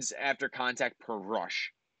 yards after contact per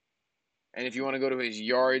rush. And if you want to go to his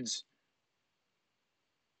yards,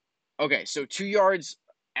 okay, so 2 yards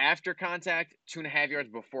after contact, 2.5 yards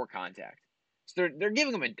before contact. So they're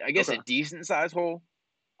giving him I guess Okay. a decent size hole.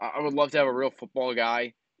 I would love to have a real football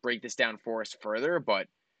guy break this down for us further, but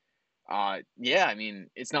yeah, I mean,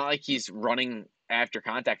 it's not like he's running after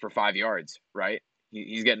contact for 5 yards, right?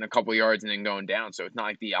 He's getting a couple yards and then going down, so it's not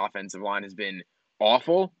like the offensive line has been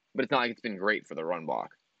awful, but it's not like it's been great for the run block.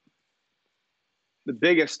 The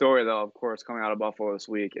biggest story, though, of course, coming out of Buffalo this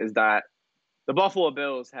week is that the Buffalo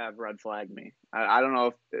Bills have red flagged me. I don't know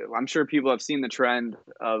if I'm sure people have seen the trend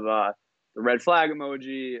of the red flag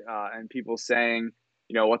emoji and people saying,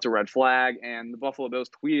 what's a red flag? And the Buffalo Bills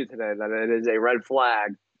tweeted today that it is a red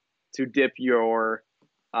flag to dip your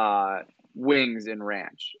wings in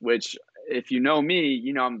ranch, which if you know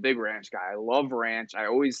me, I'm a big ranch guy. I love ranch. I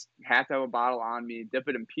always have to have a bottle on me, dip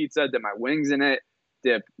it in pizza, dip my wings in it,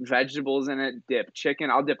 dip vegetables in it, dip chicken.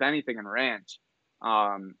 I'll dip anything in ranch.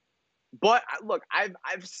 But look,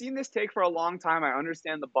 I've seen this take for a long time. I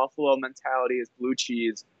understand the Buffalo mentality is blue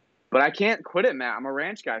cheese, but I can't quit it, Matt. I'm a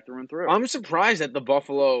ranch guy through and through. I'm surprised that the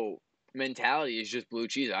Buffalo mentality is just blue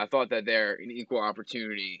cheese. I thought that they're an equal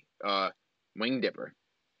opportunity wing dipper.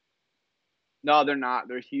 No, they're not.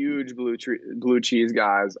 They're huge blue cheese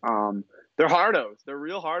guys. They're hardos. They're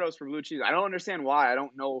real hardos for blue cheese. I don't understand why. I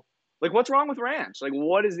don't know. Like, what's wrong with ranch? Like,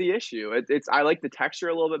 what is the issue? It's I like the texture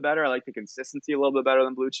a little bit better. I like the consistency a little bit better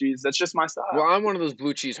than blue cheese. That's just my Well, style. I'm one of those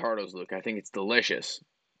blue cheese hardos, Luke. I think it's delicious,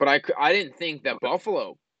 but I didn't think that Okay.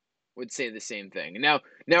 Buffalo would say the same thing. Now,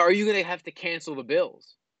 are you gonna have to cancel the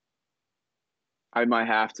Bills? I might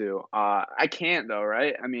have to. I can't though,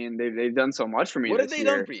 right? I mean, they've done so much for me What have this they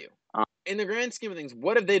done year. for you? Um, In the grand scheme of things,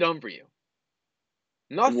 what have they done for you?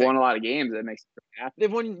 they've won Nothing. a lot of games. That makes me happy.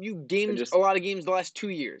 They've won you They games, a just lot of games the last 2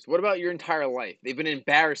 years. What about your entire life? They've been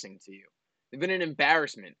embarrassing to you. They've been an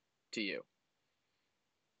embarrassment to you.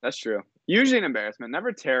 That's true. Usually an embarrassment.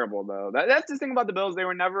 Never terrible though. That's the thing about the Bills. They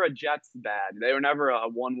were never a Jets bad. They were never a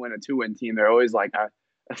 1 win, a 2 win team. They're always like a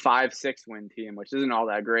 5-6 win team, which isn't all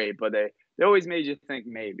that great. But they always made you think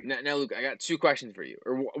maybe. Now, Luke, I got two questions for you,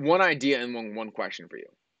 or one idea and one question for you.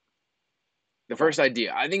 The Okay. first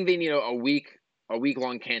idea, I think they need a week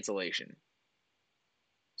long cancellation.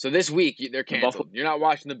 So this week they're The Buffalo. canceled. You're not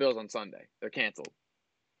watching the Bills on Sunday. They're canceled.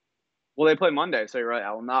 Well, they play Monday, so you're right.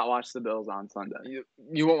 I will not watch the Bills on Sunday.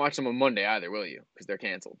 You won't watch them on Monday either, will you? Because they're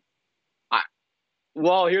canceled. I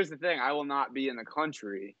Well, here's the thing. I will not be in the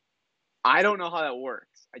country. I don't know how that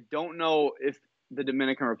works. I don't know if the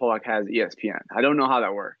Dominican Republic has ESPN. I don't know how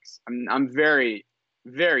that works. I'm very,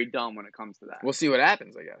 very dumb when it comes to that. We'll see what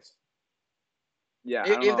happens, I guess. Yeah, I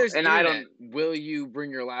don't If know. there's And I internet, don't. will you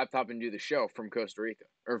bring your laptop and do the show from Costa Rica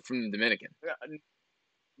or from the Dominican?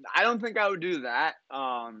 I don't think I would do that.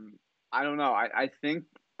 I don't know. I think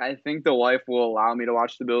the wife will allow me to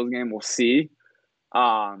watch the Bills game. We'll see.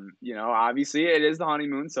 Obviously it is the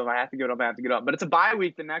honeymoon, so if I have to give it up, I have to give it up. But it's a bye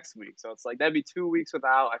week the next week, so it's like that'd be 2 weeks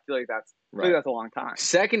without. I feel like Right. that's a long time.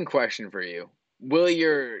 Second question for you: will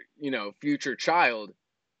your future child,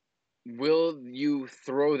 will you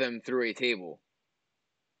throw them through a table?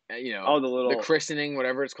 Oh, the The little christening,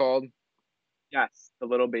 whatever it's called. yes, the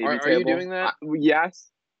little baby Are you table. doing that?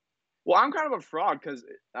 Yes. Well, I'm kind of a fraud because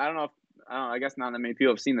I don't know if I don't know, I guess not that many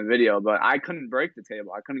people have seen the video, but I couldn't break the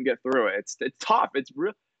table. I couldn't get through it. It's tough. It's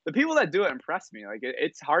real. The people that do it impress me. Like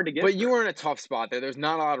it's hard to get But through. you were in a tough spot there. There's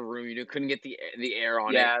not a lot of room. You couldn't get the air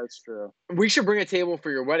on it. Yeah, that's true. We should bring a table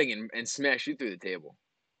for your wedding and smash you through the table.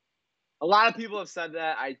 A lot of people have said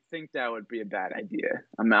that. I think that would be a bad idea.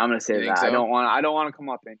 I'm gonna say You think that. so? I don't want to come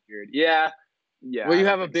up injured. Yeah, yeah. Well, I you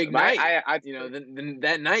don't have a think so. big But night. I Then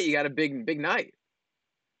that night you got a big night.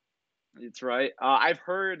 it's right. I've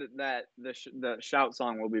heard that the shout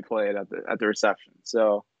song will be played at the reception,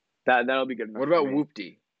 so that'll be good enough What for about me.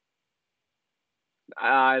 Whoopty?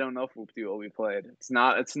 I don't know if Whoopty will be played. It's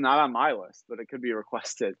not on my list, but it could be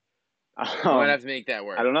requested. I might Um, have to make that I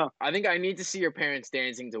work. don't know. I think I need to see your parents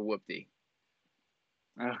dancing to Whoopty.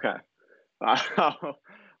 Okay.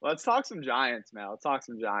 Let's talk some Giants, man. Let's talk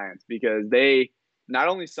some Giants because they not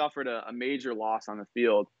only suffered a major loss on the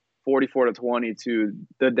field, 44-20 to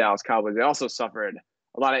the Dallas Cowboys. They also suffered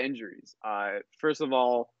a lot of injuries. First of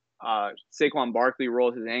all, Saquon Barkley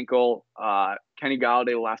rolled his ankle. Kenny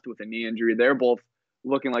Galladay left with a knee injury. They're both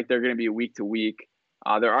looking like they're going to be week to week.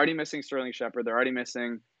 They're already missing Sterling Shepard. They're already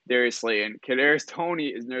missing Darius Slayton. Kadarius Toney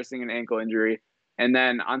is nursing an ankle injury. And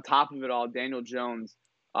then on top of it all, Daniel Jones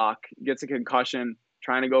gets a concussion,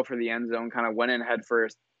 trying to go for the end zone, kind of went in head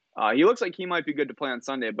first. He looks like he might be good to play on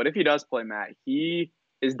Sunday, but if he does play, Matt, he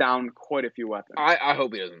is down quite a few weapons. I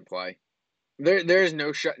hope he doesn't play. There is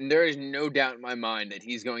no doubt in my mind that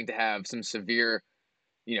he's going to have some severe,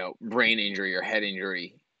 brain injury or head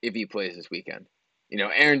injury if he plays this weekend.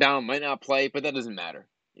 Aaron Donald might not play, but that doesn't matter.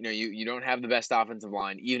 You don't have the best offensive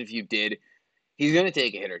line. Even if you did, he's going to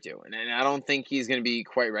take a hit or two, and I don't think he's going to be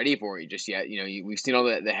quite ready for it just yet. We've seen all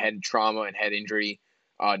the head trauma and head injury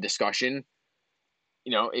discussion.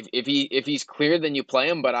 If he's cleared, then you play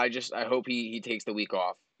him. But I hope he takes the week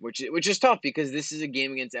off, which is tough because this is a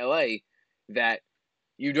game against LA that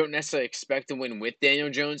you don't necessarily expect to win with Daniel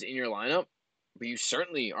Jones in your lineup, but you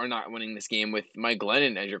certainly are not winning this game with Mike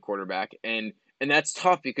Glennon as your quarterback, and that's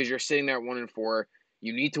tough because you're sitting there at 1-4.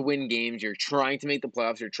 You need to win games. You're trying to make the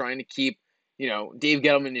playoffs. You're trying to keep. Dave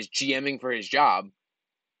Gettleman is GMing for his job,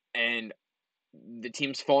 and the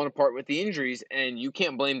team's falling apart with the injuries, and you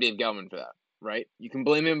can't blame Dave Gettleman for that, right? You can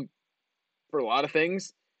blame him for a lot of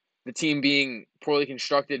things, the team being poorly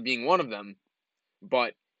constructed being one of them,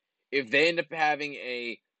 but if they end up having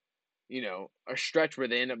a stretch where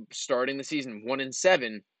they end up starting the season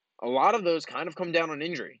 1-7, a lot of those kind of come down on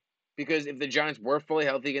injury. Because if the Giants were fully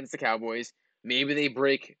healthy against the Cowboys, maybe they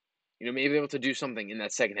break, maybe they're able to do something in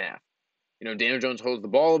that second half. Daniel Jones holds the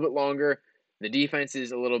ball a bit longer. The defense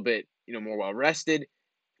is a little bit, more well rested,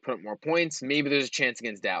 put up more points. Maybe there's a chance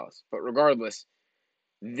against Dallas. But regardless,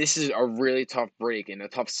 this is a really tough break and a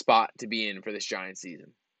tough spot to be in for this Giants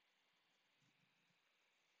season.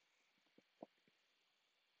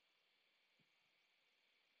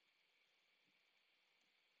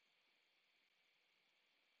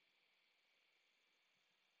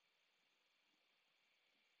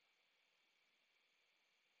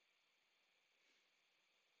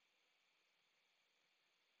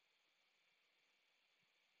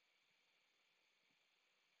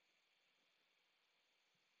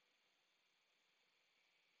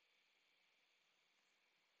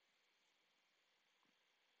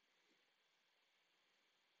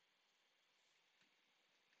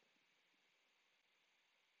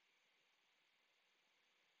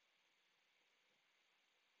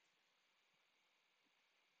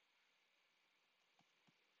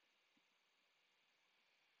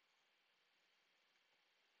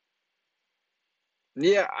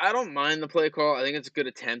 Yeah, I don't mind the play call. I think it's a good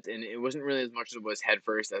attempt, and it wasn't really as much as it was head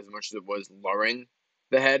first as much as it was lowering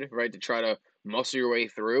the head, right, to try to muscle your way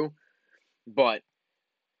through. But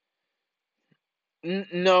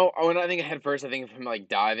no, when I think of head first, I think of him like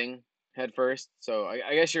diving head first. So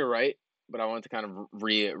I guess you're right, but I want to kind of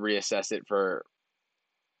reassess it for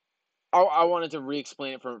I wanted to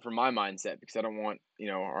re-explain it from my mindset because I don't want,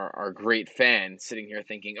 our great fan sitting here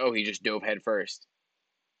thinking, "Oh, he just dove head first."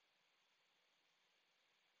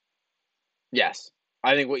 Yes.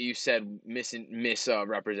 I think what you said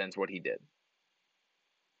represents what he did.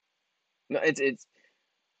 No, it's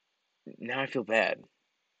now I feel bad.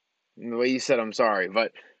 The way you said I'm sorry,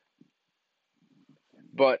 but,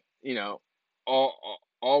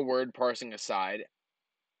 all word parsing aside,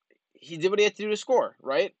 he did what he had to do to score,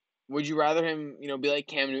 right? Would you rather him, be like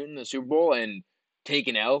Cam Newton in the Super Bowl and take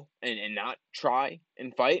an L and not try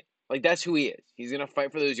and fight? Like that's who he is. He's gonna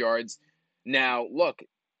fight for those yards. Now, look,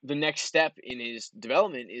 the next step in his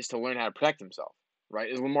development is to learn how to protect himself, right?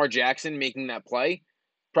 Is Lamar Jackson making that play?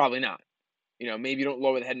 Probably not. Maybe you don't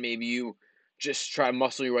lower the head, maybe you just try to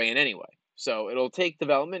muscle your way in anyway. So it'll take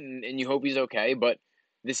development and you hope he's okay, but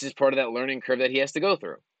this is part of that learning curve that he has to go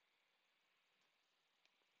through.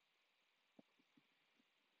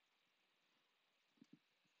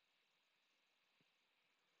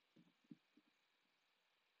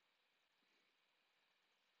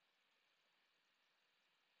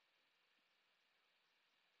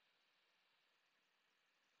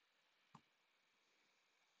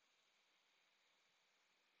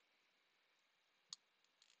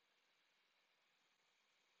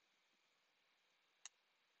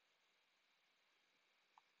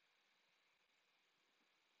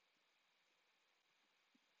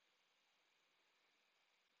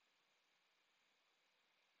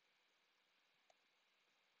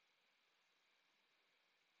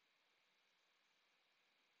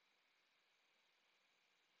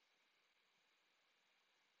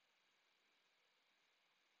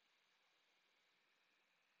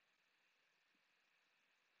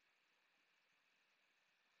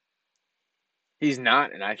 He's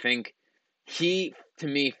not, and I think he, to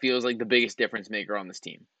me, feels like the biggest difference maker on this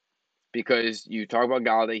team. Because you talk about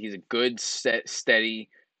Galladay, he's a good, steady,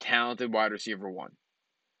 talented wide receiver one.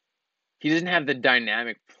 He doesn't have the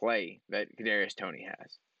dynamic play that Kadarius Toney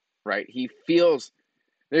has, right? He feels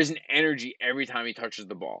there's an energy every time he touches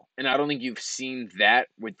the ball, and I don't think you've seen that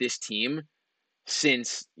with this team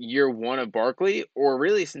since year one of Barkley, or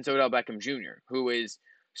really since Odell Beckham Jr., who is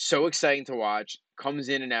so exciting to watch, comes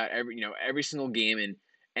in and out every single game,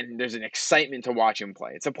 and there's an excitement to watch him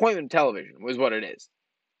play. It's appointment television, was what it is.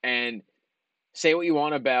 And say what you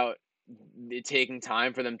want about it taking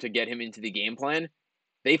time for them to get him into the game plan,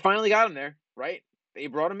 they finally got him there, right? They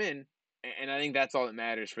brought him in, and I think that's all that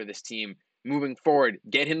matters for this team moving forward.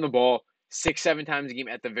 Get him the ball 6, 7 times a game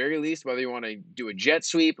at the very least, whether you want to do a jet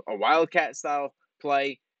sweep, a wildcat style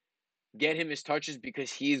play, get him his touches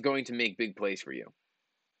because he's going to make big plays for you.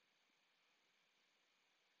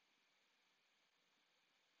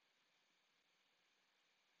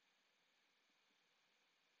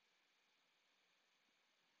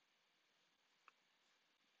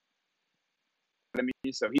 I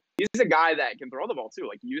mean, so he's a guy that can throw the ball too.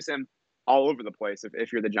 Like use him all over the place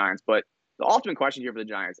if you're the Giants. But the ultimate question here for the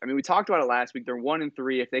Giants, I mean, we talked about it last week. They're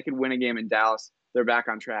 1-3. If they could win a game in Dallas, they're back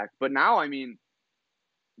on track. But now, I mean,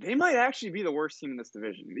 they might actually be the worst team in this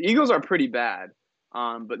division. The Eagles are pretty bad,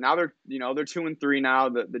 but now they're 2-3 now.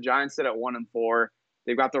 The Giants sit at 1-4.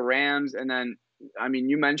 They've got the Rams, and then I mean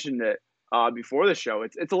you mentioned it before the show.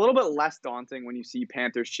 It's a little bit less daunting when you see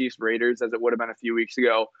Panthers, Chiefs, Raiders as it would have been a few weeks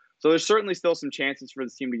ago. So there's certainly still some chances for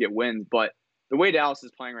this team to get wins, but the way Dallas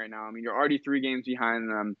is playing right now, I mean you're already 3 games behind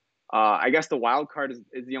them. I guess the wild card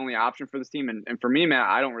is the only option for this team, and for me, Matt,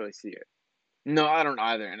 I don't really see it. No, I don't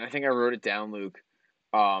either, and I think I wrote it down, Luke.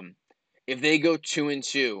 Um, if they go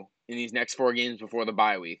 2-2 in these next 4 games before the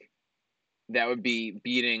bye week, that would be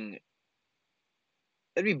beating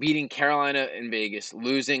Carolina and Vegas,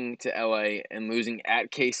 losing to LA, and losing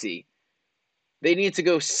at KC. They need to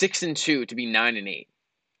go 6-2 to be 9-8,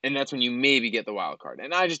 and that's when you maybe get the wild card.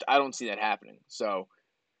 And I don't see that happening. So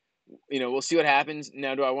we'll see what happens.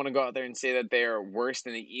 Now, do I want to go out there and say that they are worse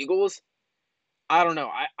than the Eagles? I don't know.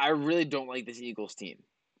 I really don't like this Eagles team.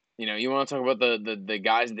 You want to talk about the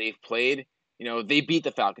guys they've played. They beat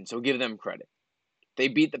the Falcons, so give them credit. They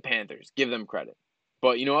beat the Panthers, give them credit.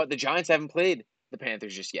 But you know what? The Giants haven't played the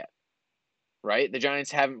Panthers just yet, right? The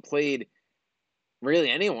Giants haven't played really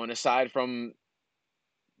anyone aside from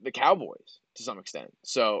the Cowboys to some extent.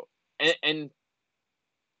 So, and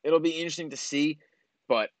it'll be interesting to see,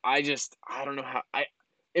 but I don't know how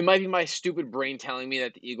it might be my stupid brain telling me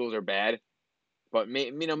that the Eagles are bad, but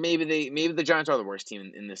maybe the Giants are the worst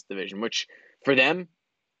team in this division, which for them,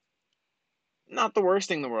 not the worst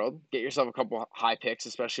thing in the world. Get yourself a couple high picks,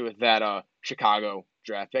 especially with that Chicago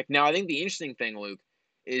draft pick. Now, I think the interesting thing, Luke,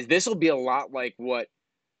 is this will be a lot like what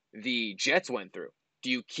the Jets went through. Do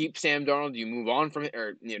you keep Sam Darnold? Do you move on from it?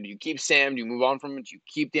 Or do you keep Sam? Do you move on from it? Do you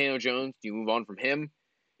keep Daniel Jones? Do you move on from him?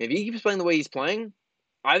 If he keeps playing the way he's playing,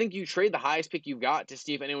 I think you trade the highest pick you've got to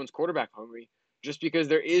see if anyone's quarterback hungry, just because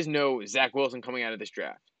there is no Zach Wilson coming out of this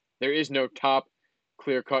draft. There is no top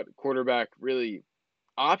clear-cut quarterback really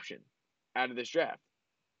option out of this draft.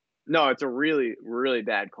 No, it's a really, really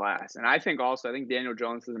bad class. And I think Daniel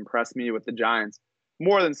Jones has impressed me with the Giants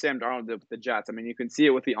more than Sam Darnold did with the Jets. I mean, you can see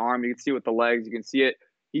it with the arm, you can see it with the legs, you can see it.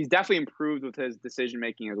 He's definitely improved with his decision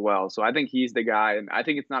making as well. So I think he's the guy. And I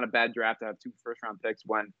think it's not a bad draft to have 2 first round picks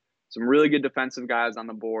when some really good defensive guys on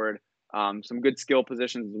the board, some good skill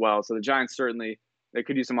positions as well. So the Giants certainly, they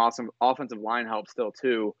could use some awesome offensive line help still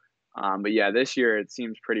too. But yeah, this year it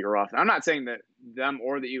seems pretty rough. And I'm not saying that them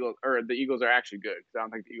or the Eagles are actually good, because I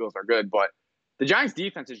don't think the Eagles are good, but the Giants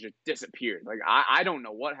defense has just disappeared. Like I don't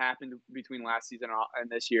know what happened between last season and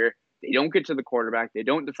this year. They don't get to the quarterback. They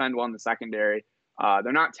don't defend well in the secondary.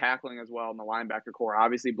 They're not tackling as well in the linebacker core.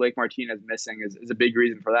 Obviously, Blake Martinez missing is a big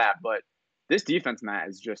reason for that. But this defense, Matt,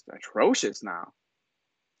 is just atrocious now.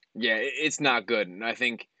 Yeah, it's not good. And I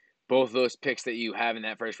think both those picks that you have in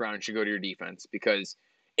that first round should go to your defense, because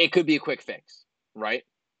it could be a quick fix, right?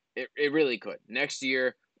 It really could. Next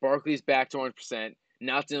year, Barkley's back to 100%,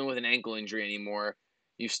 not dealing with an ankle injury anymore.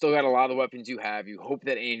 You've still got a lot of the weapons you have. You hope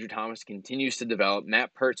that Andrew Thomas continues to develop.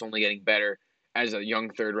 Matt Peart's only getting better as a young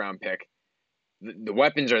third-round pick. The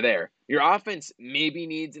weapons are there. Your offense maybe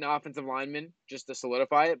needs an offensive lineman just to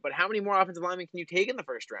solidify it, but how many more offensive linemen can you take in the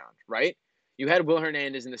first round, right? You had Will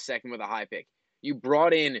Hernandez in the second with a high pick. You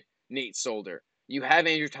brought in Nate Solder. You have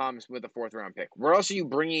Andrew Thomas with a fourth-round pick. Where else are you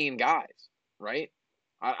bringing in guys, right?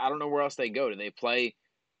 I don't know where else they go. Do they play,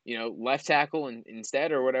 left tackle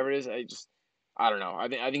instead or whatever it is? I don't know. I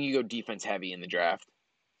think you go defense heavy in the draft.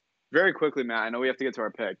 Very quickly, Matt, I know we have to get to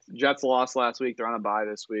our picks. Jets lost last week. They're on a bye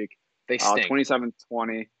this week. They stink.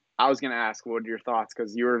 27-20. I was going to ask, what are your thoughts?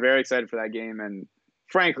 Because you were very excited for that game. And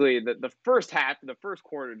frankly, the first half, the first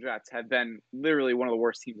quarter Jets have been literally one of the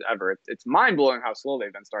worst teams ever. It's mind-blowing how slow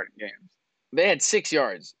they've been starting games. They had 6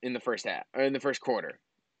 yards in the first half, or in the first quarter.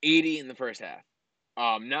 80 in the first half.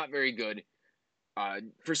 Not very good.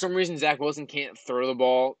 For some reason, Zach Wilson can't throw the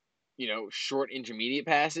ball, short intermediate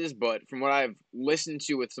passes. But from what I've listened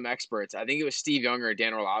to with some experts, I think it was Steve Young or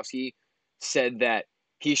Dan Orlovsky, said that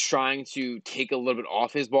he's trying to take a little bit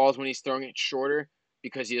off his balls when he's throwing it shorter,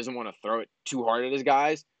 because he doesn't want to throw it too hard at his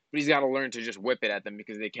guys. But he's got to learn to just whip it at them,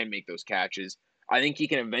 because they can make those catches. I think he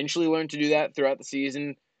can eventually learn to do that throughout the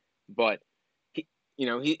season. But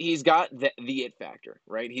he's got the it factor,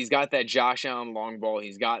 right? He's got that Josh Allen long ball.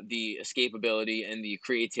 He's got the escapability and the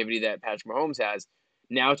creativity that Patrick Mahomes has.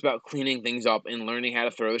 Now it's about cleaning things up and learning how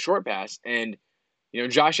to throw the short pass. And,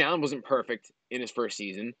 Josh Allen wasn't perfect in his first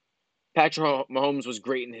season. Patrick Mahomes was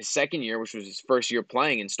great in his second year, which was his first year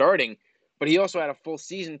playing and starting. But he also had a full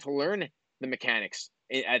season to learn the mechanics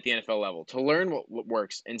at the NFL level, to learn what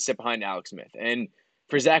works and sit behind Alex Smith. And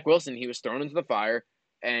for Zach Wilson, he was thrown into the fire,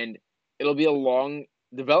 and it'll be a long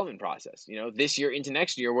development process, this year into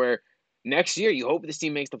next year, where next year you hope this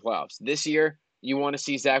team makes the playoffs. This year, you want to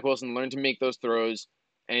see Zach Wilson learn to make those throws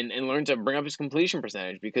and learn to bring up his completion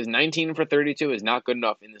percentage, because 19 for 32 is not good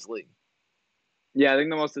enough in this league. Yeah, I think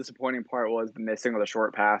the most disappointing part was the missing of the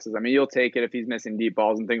short passes. I mean, you'll take it if he's missing deep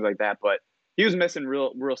balls and things like that, but he was missing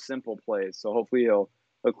real simple plays. So hopefully he'll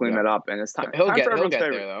clean that up. And it's time. He'll get favorite.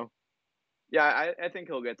 there though. Yeah, I think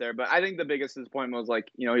he'll get there. But I think the biggest disappointment was,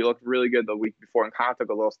 he looked really good the week before and kind of took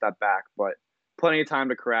a little step back. But plenty of time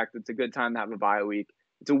to correct. It's a good time to have a bye week.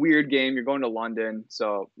 It's a weird game. You're going to London,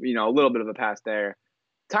 so, a little bit of a pass there.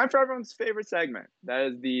 Time for everyone's favorite segment. That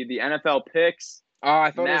is the NFL picks. Oh,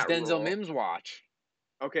 I thought it was Denzel Mims' watch.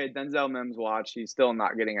 Okay, Denzel Mims' watch. He's still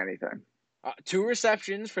not getting anything. 2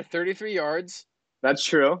 receptions for 33 yards. That's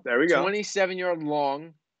true. There we go. 27-yard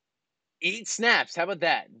long. 8 snaps. How about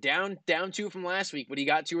that? Down 2 from last week, but he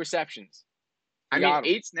got 2 receptions.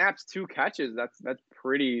 8 snaps, 2 catches. That's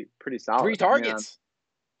pretty solid. 3 targets.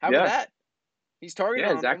 How about that? He's targeted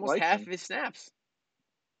on almost half of his snaps.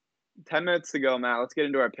 10 minutes to go, Matt. Let's get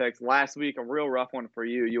into our picks. Last week, a real rough one for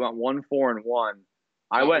you. You went 1-4-1.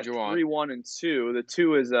 I went 3-1-2. The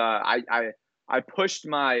 2 is I pushed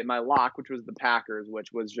my lock, which was the Packers,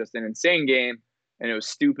 which was just an insane game, and it was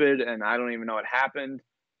stupid, and I don't even know what happened.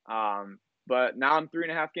 But now I'm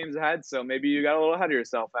 3.5 games ahead, so maybe you got a little ahead of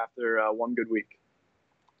yourself after one good week.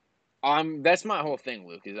 That's my whole thing,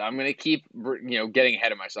 Luke, is I'm gonna keep getting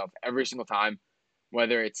ahead of myself every single time,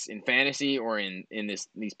 whether it's in fantasy or in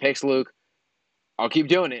these picks, Luke. I'll keep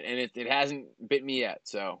doing it, and it hasn't bit me yet.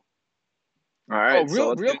 So, all right.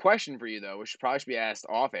 Real question for you though, which should probably be asked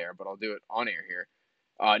off air, but I'll do it on air here.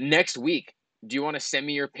 Next week, Do you want to send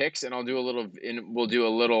me your picks and we'll do a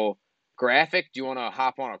little graphic? Do you want to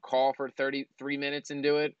hop on a call for 33 minutes and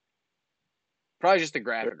do it? Probably just a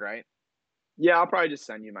graphic, right? Yeah, I'll probably just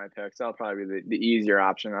send you my picks. That'll probably be the easier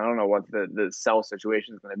option. I don't know what the sell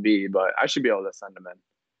situation is going to be, but I should be able to send them in.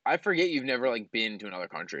 I forget you've never like been to another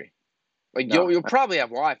country. Like No. you'll probably have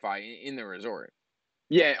Wi-Fi in the resort,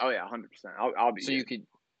 Yeah. Oh yeah. 100%. I'll be so here. you could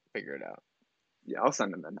figure it out. Yeah, I'll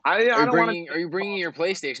send them in. I don't want to. Are you bringing your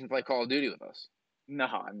PlayStation to play Call of Duty with us? No,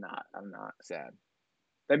 I'm not. I'm not. Sad.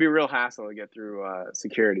 That'd be a real hassle to get through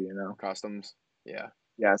security. Customs. Yeah.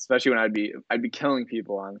 Yeah, especially when I'd be killing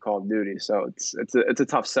people on Call of Duty. So it's a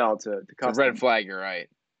tough sell to It's a red custom. flag. You're right.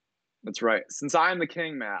 That's right. Since I'm the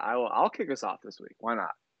king, Matt, I'll kick us off this week. Why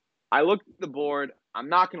not? I looked at the board. I'm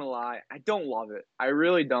not gonna lie. I don't love it. I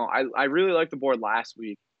really don't. I really liked the board last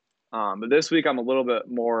week, but this week I'm a little bit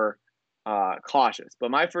more cautious.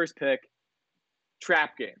 But my first pick,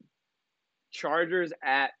 trap game. Chargers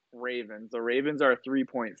at Ravens. The Ravens are a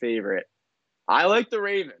 3-point favorite. I like the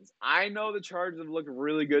Ravens. I know the Chargers have looked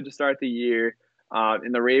really good to start the year,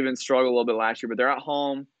 and the Ravens struggled a little bit last year, but they're at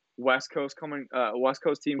home. West Coast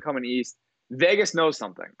team coming east. Vegas knows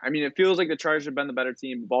something. I mean, it feels like the Chargers have been the better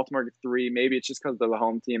team. Baltimore gets 3. Maybe it's just because they're the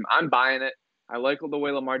home team. I'm buying it. I like the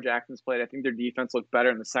way Lamar Jackson's played. I think their defense looked better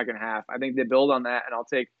in the second half. I think they build on that, and I'll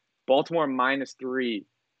take Baltimore -3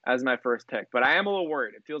 as my first pick. But I am a little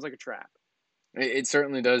worried. It feels like a trap. It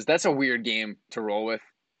certainly does. That's a weird game to roll with.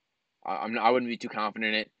 I wouldn't be too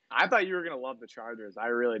confident in it. I thought you were gonna love the Chargers. I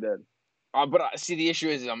really did. But see, the issue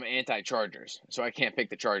is I'm anti-Chargers, so I can't pick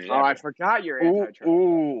the Chargers Oh, I ever. forgot you're Ooh, anti-Chargers.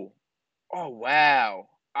 ooh. Oh wow!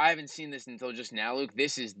 I haven't seen this until just now, Luke.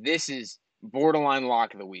 This is borderline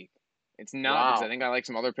lock of the week. It's not because I Wow. think I like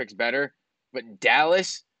some other picks better, but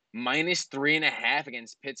Dallas -3.5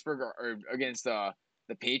 against Pittsburgh or against the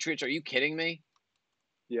Patriots. Are you kidding me?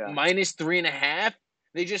 Yeah. -3.5.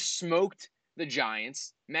 They just smoked the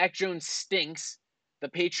Giants. Mac Jones stinks. The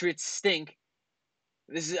Patriots stink.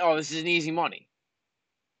 This is an easy money.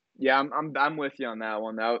 Yeah, I'm with you on that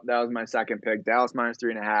one. That was my second pick. Dallas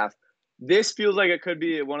 -3.5. This feels like it could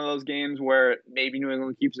be one of those games where maybe New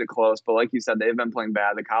England keeps it close, but like you said, they've been playing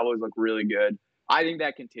bad. The Cowboys look really good. I think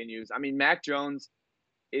that continues. I mean, Mac Jones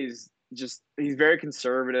is just he's very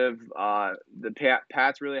conservative. The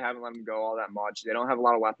Pats really haven't let him go all that much. They don't have a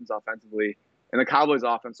lot of weapons offensively, and the Cowboys'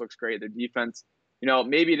 offense looks great. Their defense,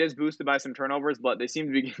 maybe it is boosted by some turnovers, but they seem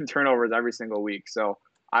to be getting turnovers every single week. So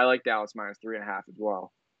I like Dallas -3.5 as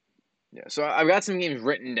well. Yeah, so I've got some games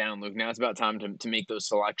written down, Luke. Now it's about time to make those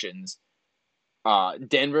selections.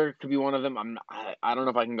 Denver could be one of them. I don't know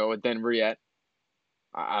if I can go with Denver yet.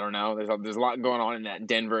 I don't know. There's a lot going on in that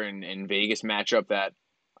Denver and Vegas matchup that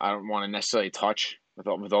I don't want to necessarily touch with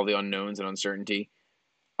all the unknowns and uncertainty.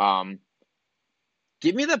 Um,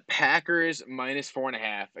 Give me the Packers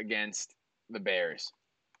 -4.5 against the Bears.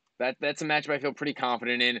 That's a matchup I feel pretty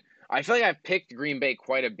confident in. I feel like I've picked Green Bay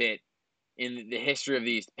quite a bit in the history of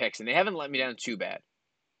these picks, and they haven't let me down too bad.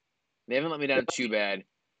 They haven't let me down too bad.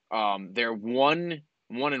 They're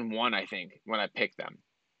 1-1, I think, when I picked them.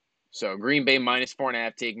 So Green Bay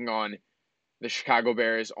 -4.5 taking on the Chicago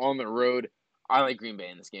Bears on the road. I like Green Bay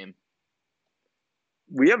in this game.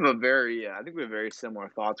 We have I think we have very similar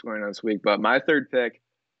thoughts going on this week. But my third pick,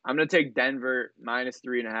 I'm going to take Denver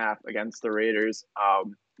 -3.5 against the Raiders. I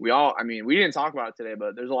mean, we didn't talk about it today,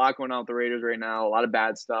 but there's a lot going on with the Raiders right now. A lot of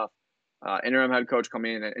bad stuff. Interim head coach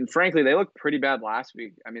coming in, and frankly, they looked pretty bad last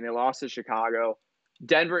week. I mean, they lost to Chicago.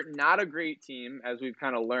 Denver, not a great team, as we've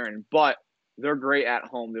kind of learned, but they're great at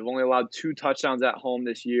home. They've only allowed 2 touchdowns at home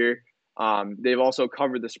this year. They've also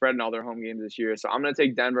covered the spread in all their home games this year. So I'm going to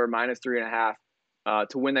take Denver -3.5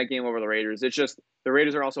 to win that game over the Raiders. It's just the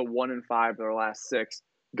Raiders are also 1-5 their last 6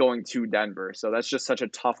 going to Denver. So that's just such a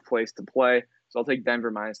tough place to play. So I'll take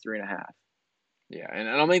Denver -3.5. Yeah, and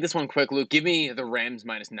I'll make this one quick, Luke. Give me the Rams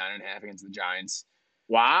 -9.5 against the Giants.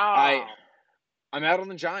 I Wow. I'm out on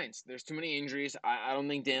the Giants. There's too many injuries. I don't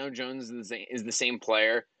think Daniel Jones is the same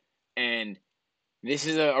player, and this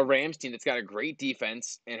is a Rams team that's got a great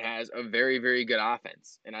defense and has a very, very good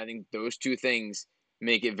offense. And I think those two things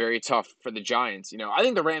make it very tough for the Giants. I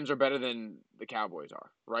think the Rams are better than the Cowboys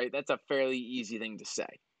are, right? That's a fairly easy thing to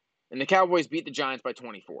say. And the Cowboys beat the Giants by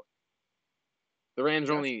 24. The Rams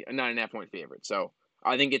are Yes. only a 9.5-point favorite. So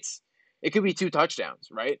I think it could be 2 touchdowns,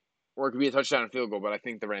 right? Or it could be a touchdown and field goal, but I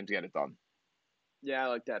think the Rams get it done. Yeah, I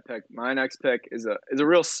like that pick. My next pick is a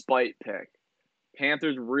real spite pick.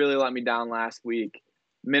 Panthers really let me down last week.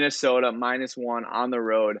 Minnesota -1 on the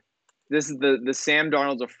road. This is the Sam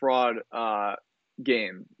Darnold's a fraud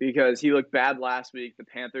game because he looked bad last week. The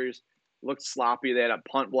Panthers looked sloppy. They had a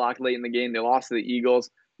punt block late in the game. They lost to the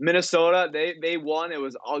Eagles. Minnesota, they won. It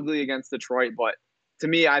was ugly against Detroit, but to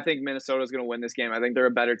me, I think Minnesota's going to win this game. I think they're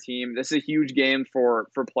a better team. This is a huge game for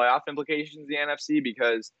playoff implications in the NFC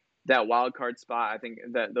because that wild card spot. I think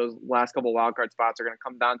that those last couple wild card spots are going to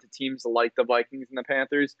come down to teams like the Vikings and the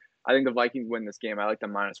Panthers. I think the Vikings win this game. I like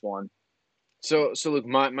them -1. So look,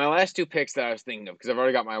 my last two picks that I was thinking of, because I've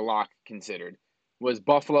already got my lock considered, was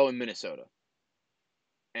Buffalo and Minnesota.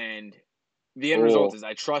 And the end result Oh, is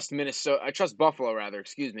I trust Buffalo rather,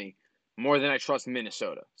 excuse me, more than I trust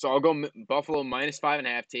Minnesota. So I'll go Buffalo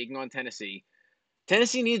 -5.5, taking on Tennessee.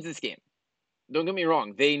 Tennessee needs this game. Don't get me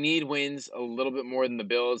wrong; they need wins a little bit more than the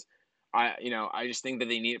Bills. I just think that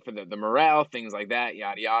they need it for the morale, things like that,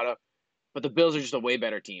 yada yada. But the Bills are just a way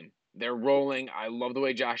better team. They're rolling. I love the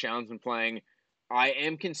way Josh Allen's been playing. I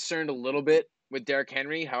am concerned a little bit with Derrick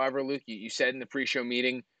Henry. However, Luke, you said in the pre-show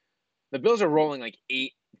meeting, the Bills are rolling like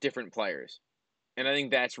 8 different players. And I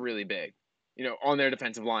think that's really big, on their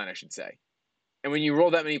defensive line, I should say. And when you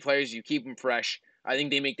roll that many players, you keep them fresh. I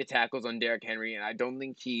think they make the tackles on Derrick Henry, and I don't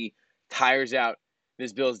think he tires out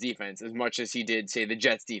this Bills defense as much as he did, say, the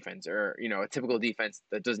Jets defense or, a typical defense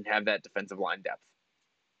that doesn't have that defensive line depth.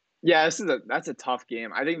 yeah, that's a tough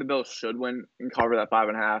game. I think the Bills should win and cover that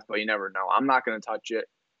 5.5, but you never know. I'm not going to touch it,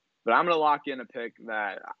 but I'm going to lock in a pick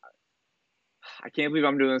that I can't believe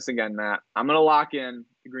I'm doing this again, Matt. I'm going to lock in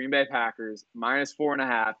the Green Bay Packers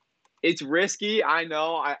 -4.5. It's risky. I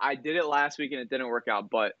know. I did it last week and it didn't work out,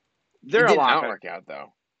 but It they're a did lot not better. work out,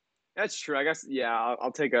 though. That's true. I guess yeah.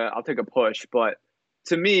 I'll take a push, but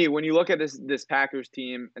to me, when you look at this Packers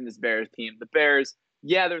team and this Bears team, the Bears,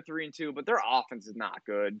 yeah, they're 3-2, but their offense is not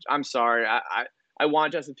good. I'm sorry. I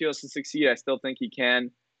want Justin Fields to succeed. I still think he can,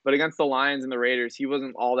 but against the Lions and the Raiders, he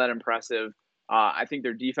wasn't all that impressive. I think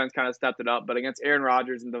their defense kind of stepped it up, but against Aaron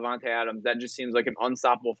Rodgers and Devontae Adams, that just seems like an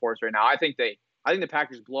unstoppable force right now. I think the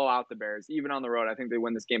Packers blow out the Bears, even on the road. I think they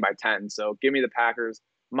win this game by 10. So give me the Packers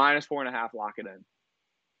 -4.5. Lock it in.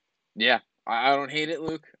 Yeah, I don't hate it,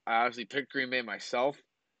 Luke. I obviously picked Green Bay myself.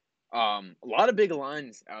 A lot of big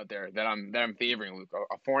lines out there that I'm favoring, Luke.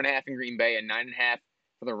 A 4.5 in Green Bay, a 9.5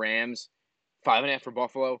 for the Rams, 5.5 for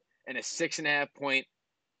Buffalo, and a 6.5 point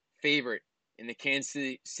favorite in the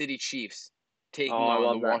Kansas City Chiefs taking Oh, I on the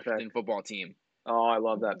love that pick. Washington football team. Oh, I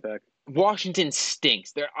love that pick. Washington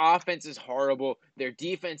stinks. Their offense is horrible. Their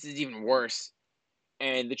defense is even worse.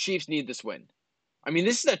 And the Chiefs need this win. I mean,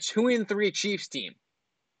 this is a 2-3 Chiefs team.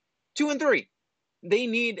 2-3. They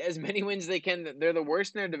need as many wins as they can. They're the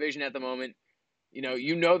worst in their division at the moment.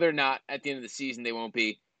 They're not at the end of the season. They won't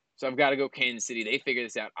be. So I've got to go Kansas City. They figure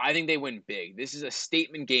this out. I think they win big. This is a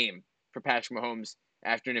statement game for Patrick Mahomes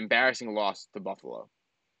after an embarrassing loss to Buffalo.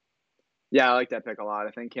 Yeah, I like that pick a lot.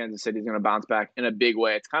 I think Kansas City is going to bounce back in a big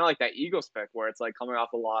way. It's kind of like that Eagles pick where it's like coming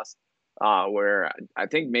off a loss where I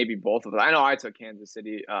think maybe both of us. I know I took Kansas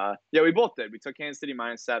City. Yeah, we both did. We took Kansas City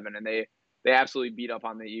 -7, and they absolutely beat up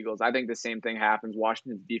on the Eagles. I think the same thing happens.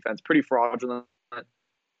 Washington's defense, pretty fraudulent.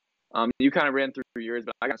 You kind of ran through yours,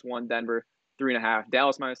 but I got one Denver 3.5,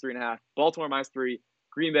 Dallas -3.5, Baltimore -3,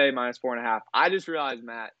 Green Bay -4.5. I just realized,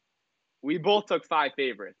 Matt, we both took 5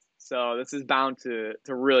 favorites. So this is bound to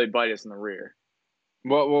really bite us in the rear.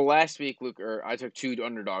 Well, last week, Luke, I took 2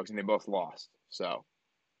 underdogs, and they both lost. So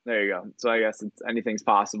there you go. So I guess anything's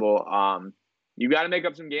possible. You got to make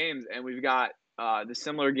up some games, and we've got the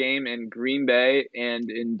similar game in Green Bay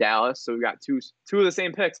and in Dallas. So we've got two of the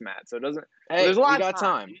same picks, Matt. So it doesn't. So hey, there's a we lot of got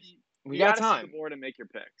time. time. We You got got to see the time. board and make your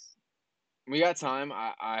picks. We got time.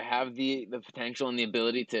 I have the potential and the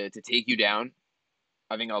ability to take you down.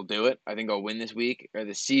 I think I'll do it. I think I'll win this week or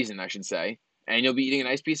this season, I should say. And you'll be eating a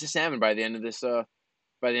nice piece of salmon by the end of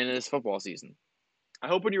this football season. I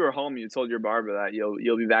hope when you were home, you told your barber that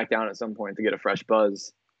you'll be back down at some point to get a fresh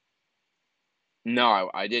buzz.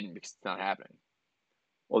 No, I didn't because it's not happening.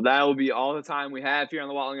 Well, that will be all the time we have here on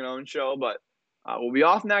the Watling and Owen Show. But we'll be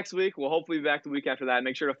off next week. We'll hopefully be back the week after that.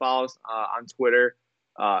 Make sure to follow us on Twitter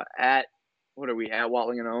at what are we at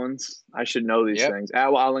Watling and Owens? I should know these things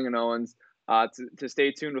at Watling and Owens. To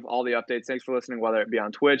stay tuned with all the updates. Thanks for listening, whether it be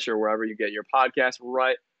on Twitch or wherever you get your podcast.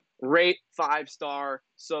 Rate 5-star,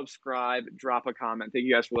 subscribe, drop a comment. Thank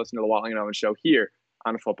you guys for listening to the Watling and Owens Show here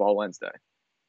on a Football Wednesday.